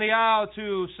coming down the aisle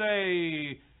to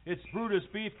say it's Brutus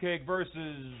Beefcake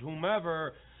versus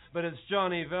whomever, but it's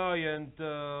Johnny Valiant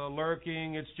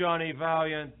lurking. It's Johnny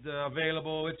Valiant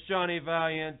available. It's Johnny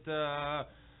Valiant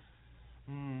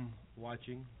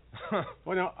watching.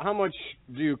 Well, now, how much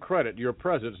do you credit your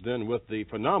presence then with the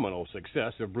phenomenal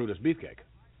success of Brutus Beefcake?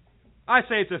 I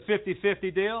say it's a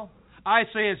 50-50 deal. I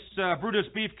say it's Brutus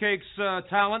Beefcake's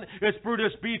talent. It's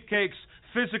Brutus Beefcake's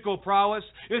physical prowess.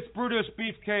 It's Brutus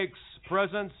Beefcake's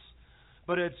presence.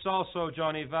 But it's also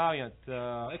Johnny Valiant.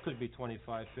 It could be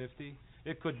 25-50.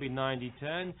 It could be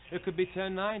 90-10. It could be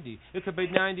 10-90. It could be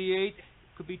 98. It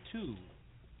could be 2.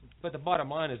 But the bottom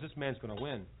line is this man's going to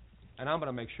win. And I'm going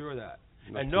to make sure of that.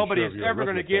 And nobody is ever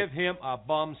going to give him a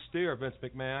bum steer, Vince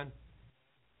McMahon.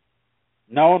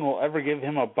 No one will ever give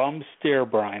him a bum steer,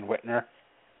 Brian Whitner.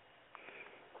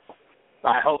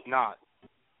 I hope not.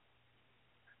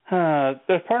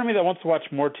 There's part of me that wants to watch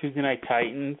more Tuesday Night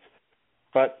Titans,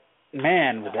 but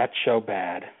man, was that show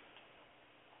bad.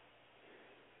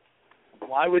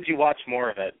 Why would you watch more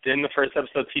of it? Didn't the first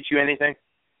episode teach you anything?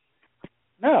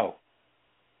 No.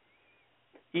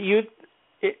 If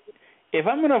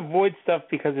I'm going to avoid stuff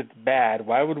because it's bad,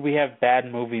 why would we have Bad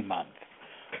Movie Month?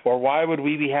 Or why would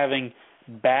we be having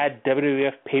Bad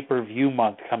WWF Pay-Per-View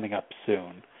Month coming up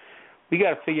soon? We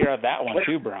got to figure out that one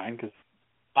too, Brian. Cause,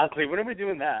 honestly, when are we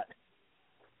doing that?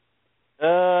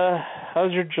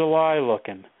 How's your July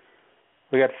looking?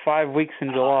 We got 5 weeks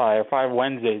in July, or 5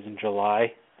 Wednesdays in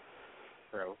July.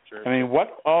 True. I mean,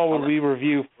 what all would we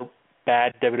review for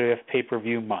Bad WWF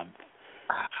Pay-Per-View Month?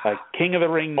 Like King of the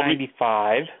Ring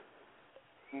 95.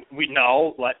 We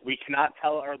cannot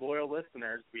tell our loyal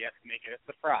listeners. We have to make it a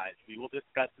surprise. We will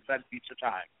discuss this at a future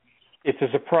time. It's a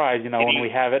surprise, when we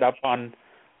have it up on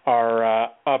our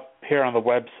up here on the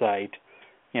website.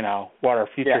 What our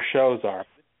future shows are.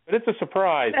 But it's a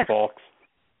surprise, folks.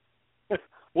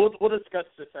 We'll discuss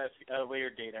this at a later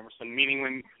date, Emerson. Meaning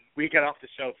when we get off the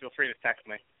show, feel free to text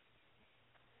me.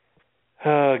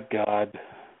 Oh God.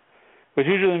 Which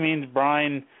usually means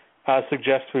Brian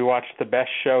suggests we watch the best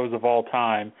shows of all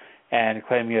time and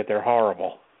claiming that they're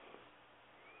horrible.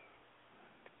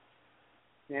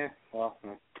 Yeah, well.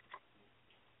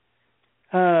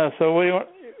 So what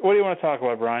do you want to talk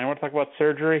about, Brian? You want to talk about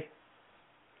surgery?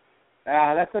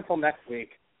 That's until next week.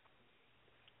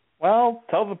 Well,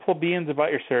 tell the plebeians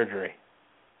about your surgery.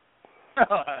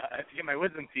 I have to get my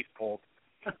wisdom teeth pulled.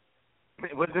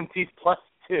 Wisdom teeth plus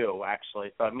 2,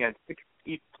 actually. So I'm getting 6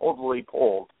 teeth totally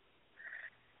pulled.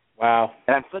 Wow.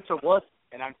 And I'm such a wuss.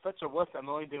 I'm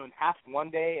only doing half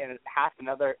one day and half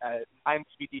another time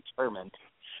to be determined.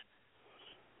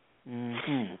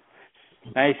 Mm-hmm.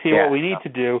 Now you see what we need to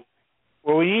do.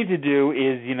 What we need to do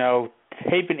is,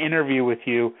 tape an interview with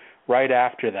you right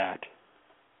after that.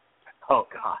 Oh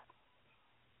God.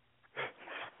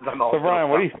 So Brian,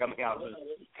 what are you coming out with?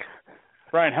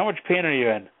 Brian, how much pain are you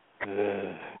in?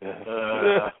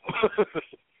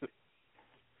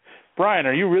 Brian,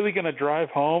 are you really going to drive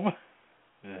home?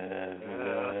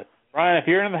 Brian, if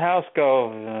you're in the house,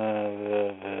 go.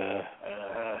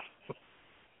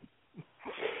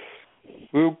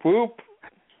 Whoop, whoop.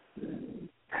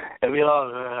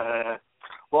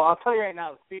 Well, I'll tell you right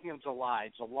now, speaking of July.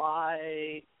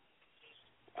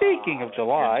 Speaking of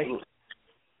July.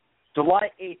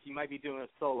 July 8th, you might be doing a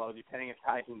solo, depending if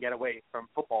I can get away from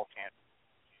football camp.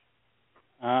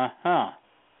 Uh-huh.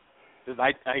 Because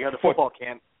I go to football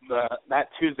camp that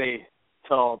Tuesday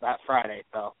till that Friday,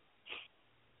 so.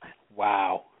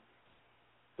 Wow.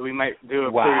 So we might do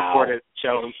a pre-recorded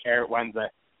show and share it Wednesday.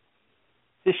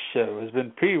 This show has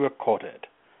been pre-recorded.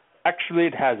 Actually,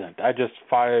 it hasn't. I just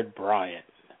fired Brian.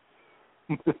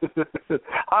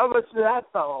 How much did that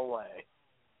sell away?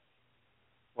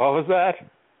 What was that?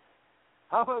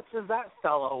 How much does that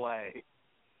sell away?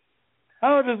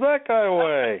 How does that guy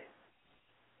away?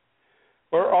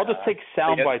 Or I'll just take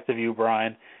sound bites of you,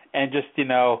 Brian, and just,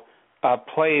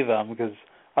 play them, because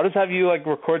I'll just have you,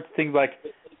 record things like,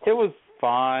 it was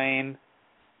fine,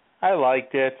 I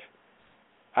liked it,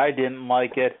 I didn't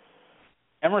like it.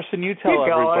 Emerson, you tell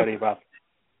everybody about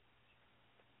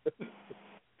it.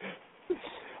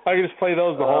 I can just play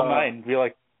those the whole night and be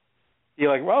like,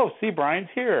 "Whoa, see, Brian's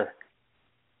here."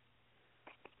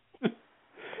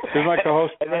 Here's my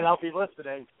co-host. And then I'll be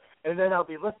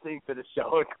listening to the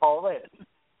show and call in.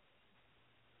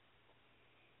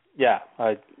 Yeah.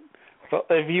 So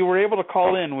if you were able to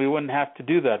call in, we wouldn't have to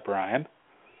do that, Brian.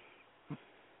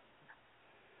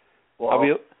 Well,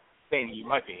 you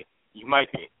might be.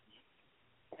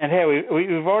 And hey,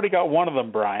 we've already got one of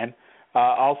them, Brian.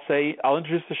 I'll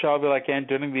introduce the show. I'll be like, and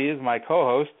joining me is my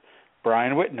co-host,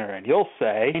 Brian Whitner, and you'll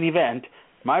say, in event,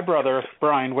 my brother,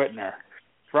 Brian Whitner.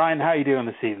 Brian, how are you doing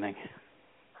this evening?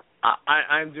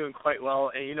 I'm doing quite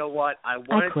well, and you know what? I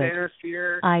wanted to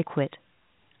interfere. I quit.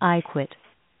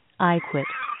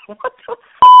 What the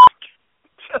fuck?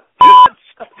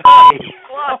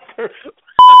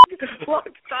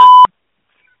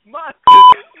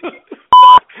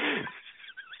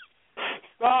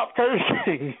 Stop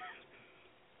cursing.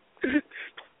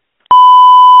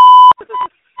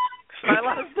 I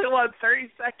lost it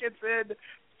 30 seconds in.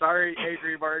 Sorry,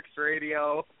 Angry Marks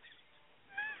Radio.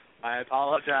 I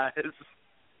apologize.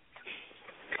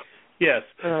 Yes.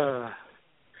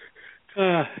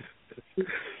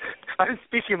 I'm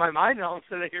speaking my mind, and all of a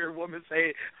sudden I hear a woman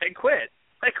say, I quit.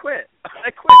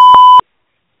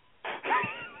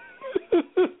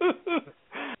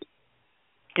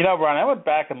 Brian, I went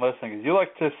back and listened, because you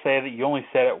like to say that you only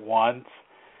said it once.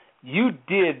 You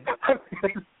did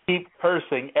keep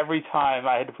cursing every time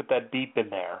I had to put that beep in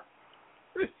there.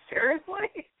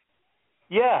 Seriously?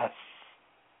 Yes.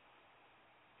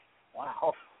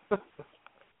 Wow.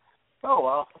 Oh,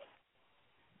 well.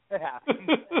 It happens.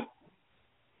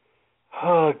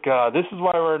 Oh, God. This is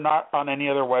why we're not on any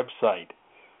other website.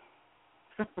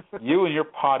 You and your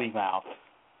potty mouth.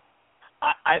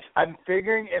 I'm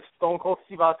figuring if Stone Cold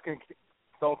Steve Austin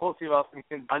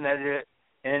can unedit it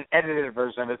in an edited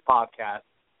version of his podcast,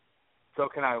 so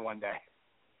can I one day.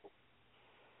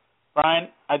 Brian,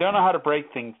 I don't know how to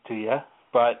break things to you,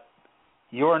 but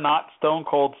you're not Stone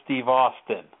Cold Steve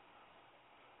Austin.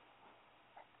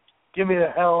 Give me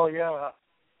the hell yeah.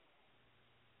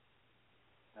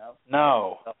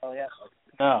 No. Oh, yeah.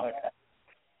 No.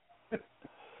 Okay.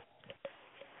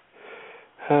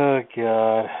 Oh,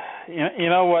 God. You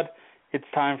know what it's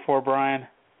time for, Brian?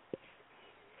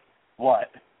 What?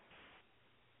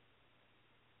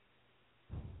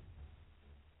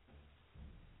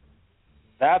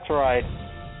 That's right.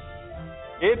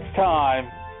 It's time,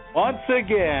 once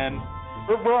again,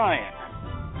 for Brian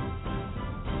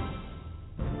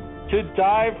to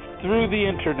dive through the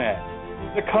internet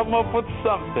to come up with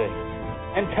something.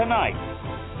 And tonight,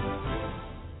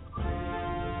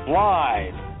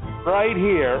 live, right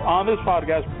here on this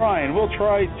podcast, Brian will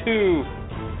try to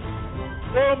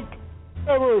stump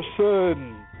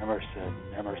Emerson.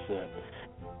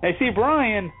 Now, see,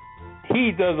 Brian,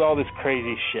 he does all this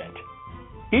crazy shit.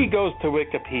 He goes to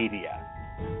Wikipedia.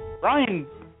 Brian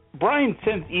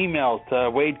sends emails to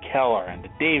Wade Keller and to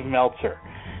Dave Meltzer,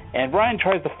 and Brian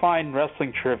tries to find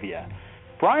wrestling trivia.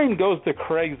 Brian goes to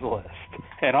Craigslist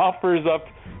and offers up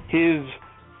his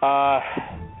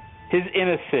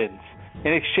innocence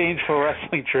in exchange for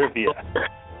wrestling trivia.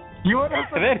 You want to know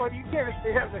something funny? You can't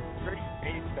say that with a straight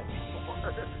face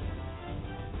anymore.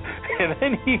 And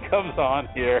then he comes on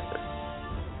here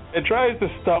and tries to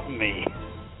stump me.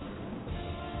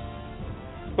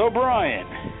 So, Brian,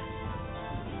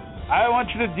 I want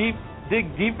you to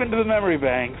dig deep into the memory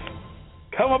banks,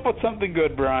 come up with something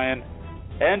good, Brian,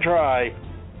 and try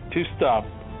to stump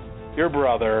your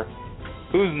brother,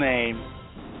 whose name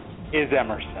is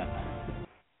Emerson.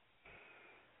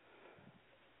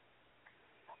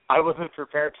 I wasn't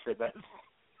prepared for this.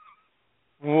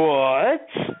 What?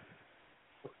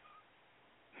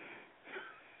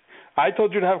 I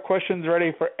told you to have questions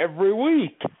ready for every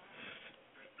week.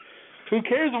 Who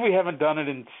cares if we haven't done it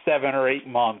in 7 or 8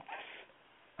 months?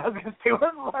 I was going to say, when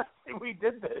was the last time we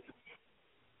did this?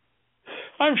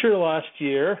 I'm sure last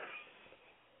year.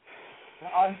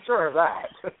 I'm sure of that.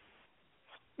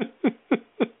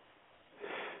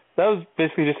 That was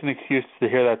basically just an excuse to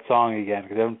hear that song again,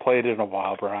 because I haven't played it in a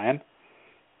while, Brian.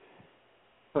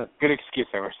 Good excuse,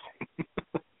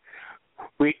 Emerson.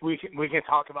 we can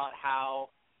talk about how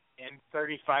in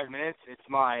 35 minutes it's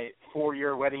my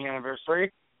 4-year wedding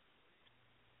anniversary.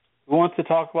 Who wants to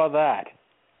talk about that?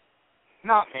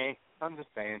 Not me. I'm just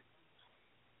saying.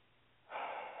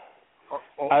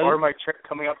 Or my trip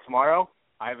coming up tomorrow.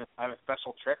 I have a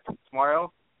special trip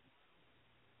tomorrow.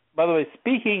 By the way,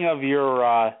 speaking of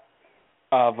your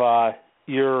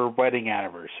wedding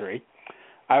anniversary,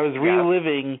 I was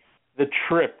reliving the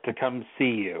trip to come see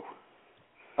you.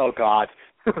 Oh God.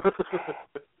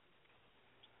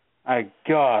 My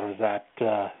God, was that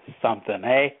something,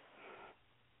 eh?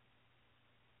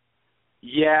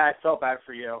 Yeah, I felt bad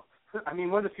for you. I mean,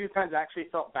 one of the few times I actually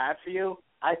felt bad for you,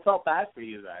 I felt bad for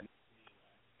you then.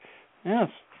 Yes.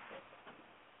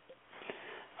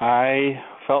 I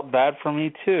felt bad for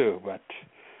me too, but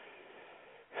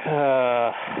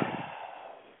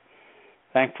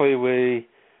thankfully we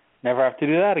never have to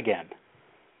do that again.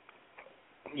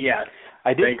 Yes.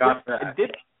 I did. Thank God for that.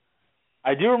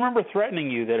 I do remember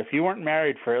threatening you that if you weren't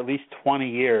married for at least 20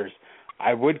 years,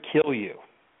 I would kill you.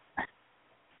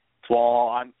 Well,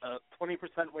 I'm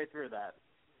 20% way through that.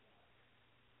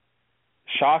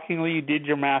 Shockingly, you did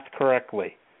your math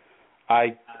correctly.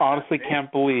 I honestly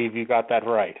can't believe you got that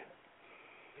right.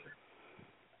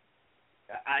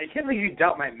 I can't believe you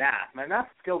doubt my math. My math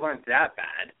skills aren't that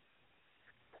bad.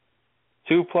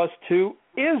 2 plus 2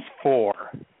 is 4.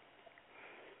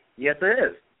 Yes, it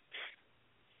is.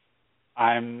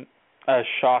 I'm as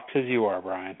shocked as you are,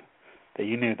 Brian, that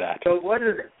you knew that. So what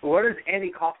does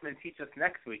Andy Kaufman teach us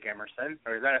next week, Emerson?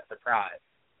 Or is that a surprise?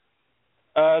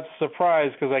 It's a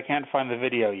surprise because I can't find the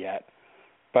video yet,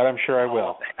 but I'm sure I will.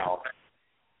 What the hell?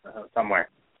 Somewhere.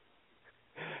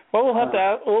 Well, we'll have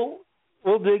to.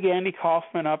 We'll dig Andy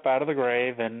Kaufman up out of the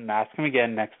grave and ask him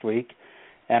again next week,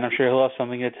 and I'm sure he'll have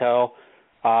something to tell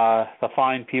the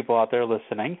fine people out there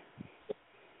listening.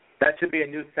 That should be a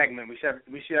new segment. We should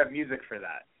have music for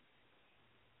that.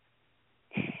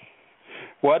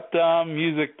 What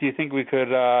music do you think we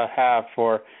could have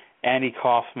for Andy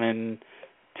Kaufman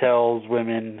tells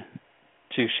women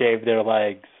to shave their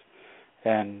legs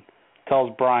and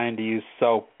tells Brian to use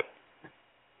soap?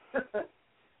 I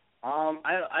don't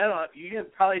know. You can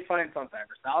probably find something.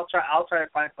 I'll try to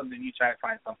find something. You try to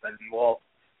find something, and we'll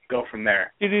go from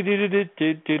there. We're going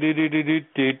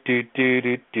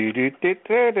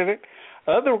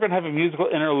to have a musical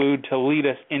interlude to lead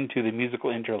us into the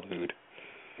musical interlude.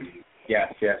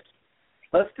 Yes.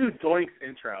 Let's do Doink's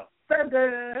intro. Nope.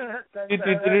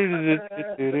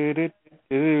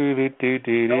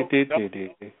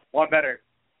 One better.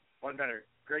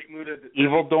 Great mood of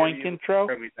Evil Doink intro?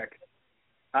 Music.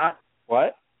 Huh?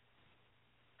 What?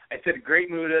 I said great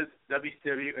mood as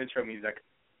WCW intro music.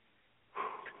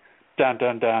 Dun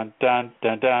dun dun dun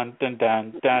dun dun dun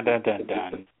dun dun dun dun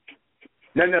dun.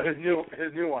 No, his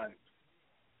new one.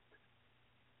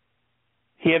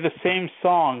 He had the same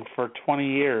song for 20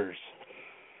 years.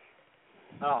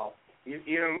 Oh,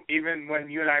 even when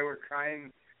you and I were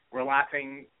crying, we're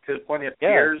laughing to the point of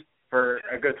tears for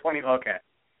a good 20. Okay.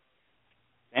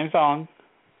 Same song.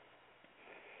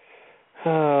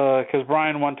 Because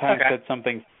Brian one time said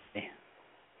something funny.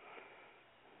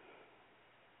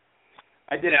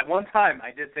 I did at one time.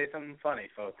 I did say something funny,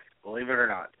 folks. Believe it or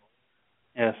not.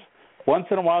 Yes. Once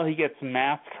in a while he gets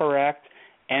math correct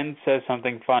and says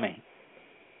something funny.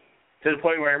 To the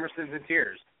point where Emerson's in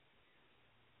tears.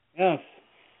 Yes.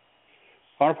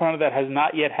 I want to point out that has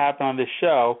not yet happened on this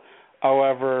show.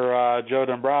 However, Joe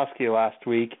Dombrowski last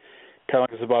week telling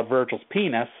us about Virgil's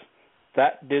penis,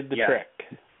 that did the trick.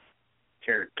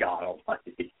 Dear God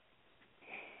almighty.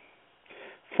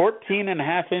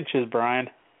 14.5 inches, Brian.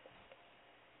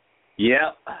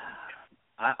 Yep.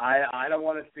 I don't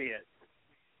want to see it.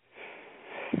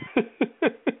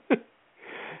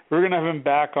 We're going to have him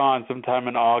back on sometime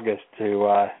in August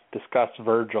to discuss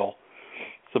Virgil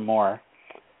some more.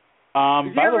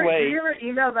 By the way, did you ever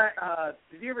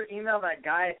email that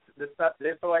guy the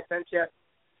info I sent you?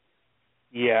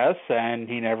 Yes, and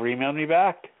he never emailed me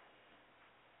back.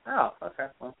 Oh, okay.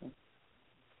 Well,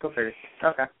 go figure.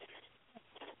 Okay.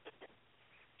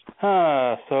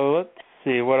 So let's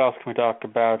see, what else can we talk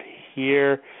about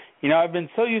here? You know, I've been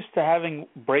so used to having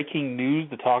breaking news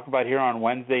to talk about here on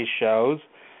Wednesday shows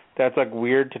that it's like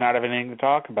weird to not have anything to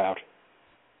talk about.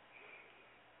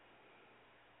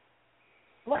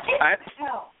 What the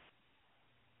hell?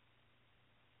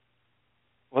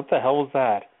 What the hell was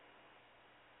that?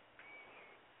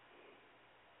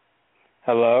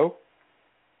 Hello?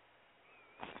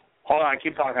 Hold on,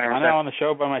 keep talking. I'm now on the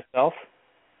show by myself.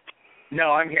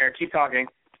 No, I'm here. Keep talking.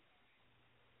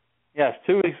 Yes,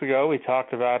 2 weeks ago we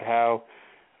talked about how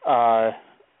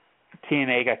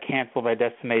TNA got canceled by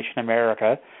Destination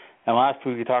America, and last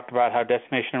week we talked about how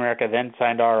Destination America then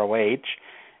signed ROH,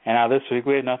 and now this week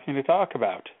we had nothing to talk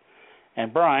about.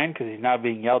 And Brian, because he's now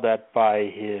being yelled at by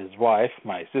his wife,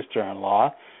 my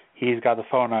sister-in-law, he's got the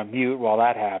phone on mute while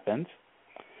that happens.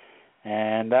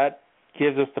 And that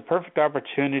gives us the perfect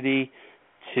opportunity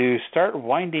to start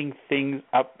winding things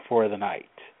up for the night.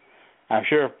 I'm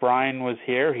sure if Brian was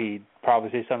here, he'd probably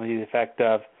say something to the effect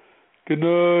of, "Good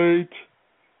night."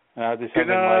 And I'd say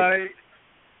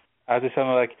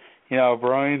something like, you know,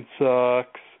 Brian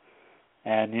sucks.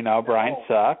 And, you know, Brian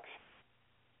sucks.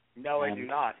 No, I do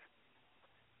not.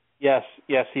 Yes,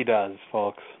 he does,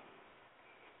 folks.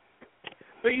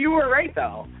 But you were right,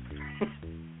 though.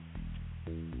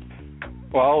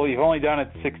 Well, we've only done it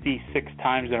 66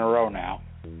 times in a row now.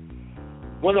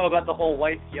 Well, no, about the whole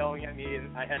wife yelling at me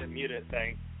and I had to mute it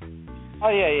thing. Oh,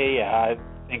 yeah. I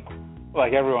think,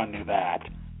 like, everyone knew that.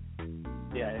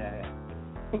 Yeah.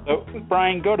 So,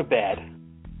 Brian, go to bed.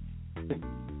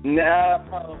 Nah,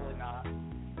 probably not.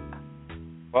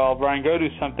 Well, Brian, go do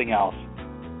something else,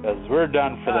 because we're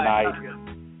done for the night.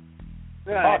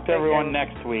 Talk to everyone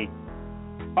next week.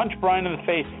 Punch Brian in the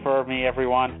face for me,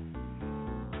 everyone.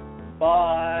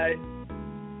 Bye.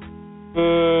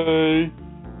 Bye.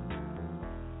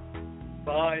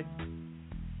 Bye.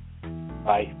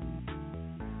 Bye.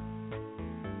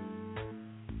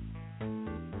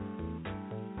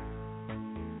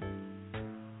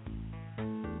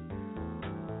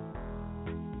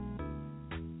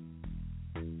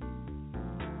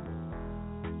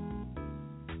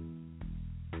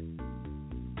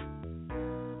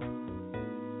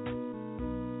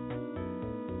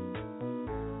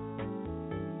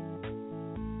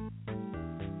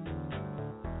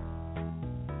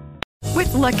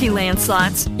 With Lucky Land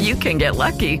Slots, you can get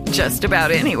lucky just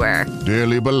about anywhere.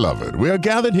 Dearly beloved, we are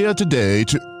gathered here today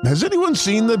to... Has anyone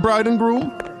seen the bride and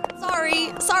groom?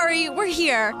 Sorry, we're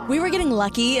here. We were getting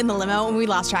lucky in the limo and we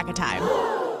lost track of time.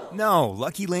 No,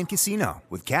 Lucky Land Casino,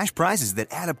 with cash prizes that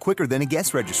add up quicker than a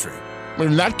guest registry.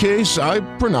 In that case, I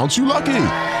pronounce you lucky.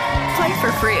 Play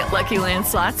for free at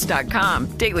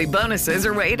LuckyLandSlots.com. Daily bonuses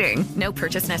are waiting. No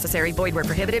purchase necessary. Void where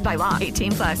prohibited by law.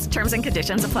 18+. Terms and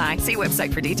conditions apply. See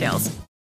website for details.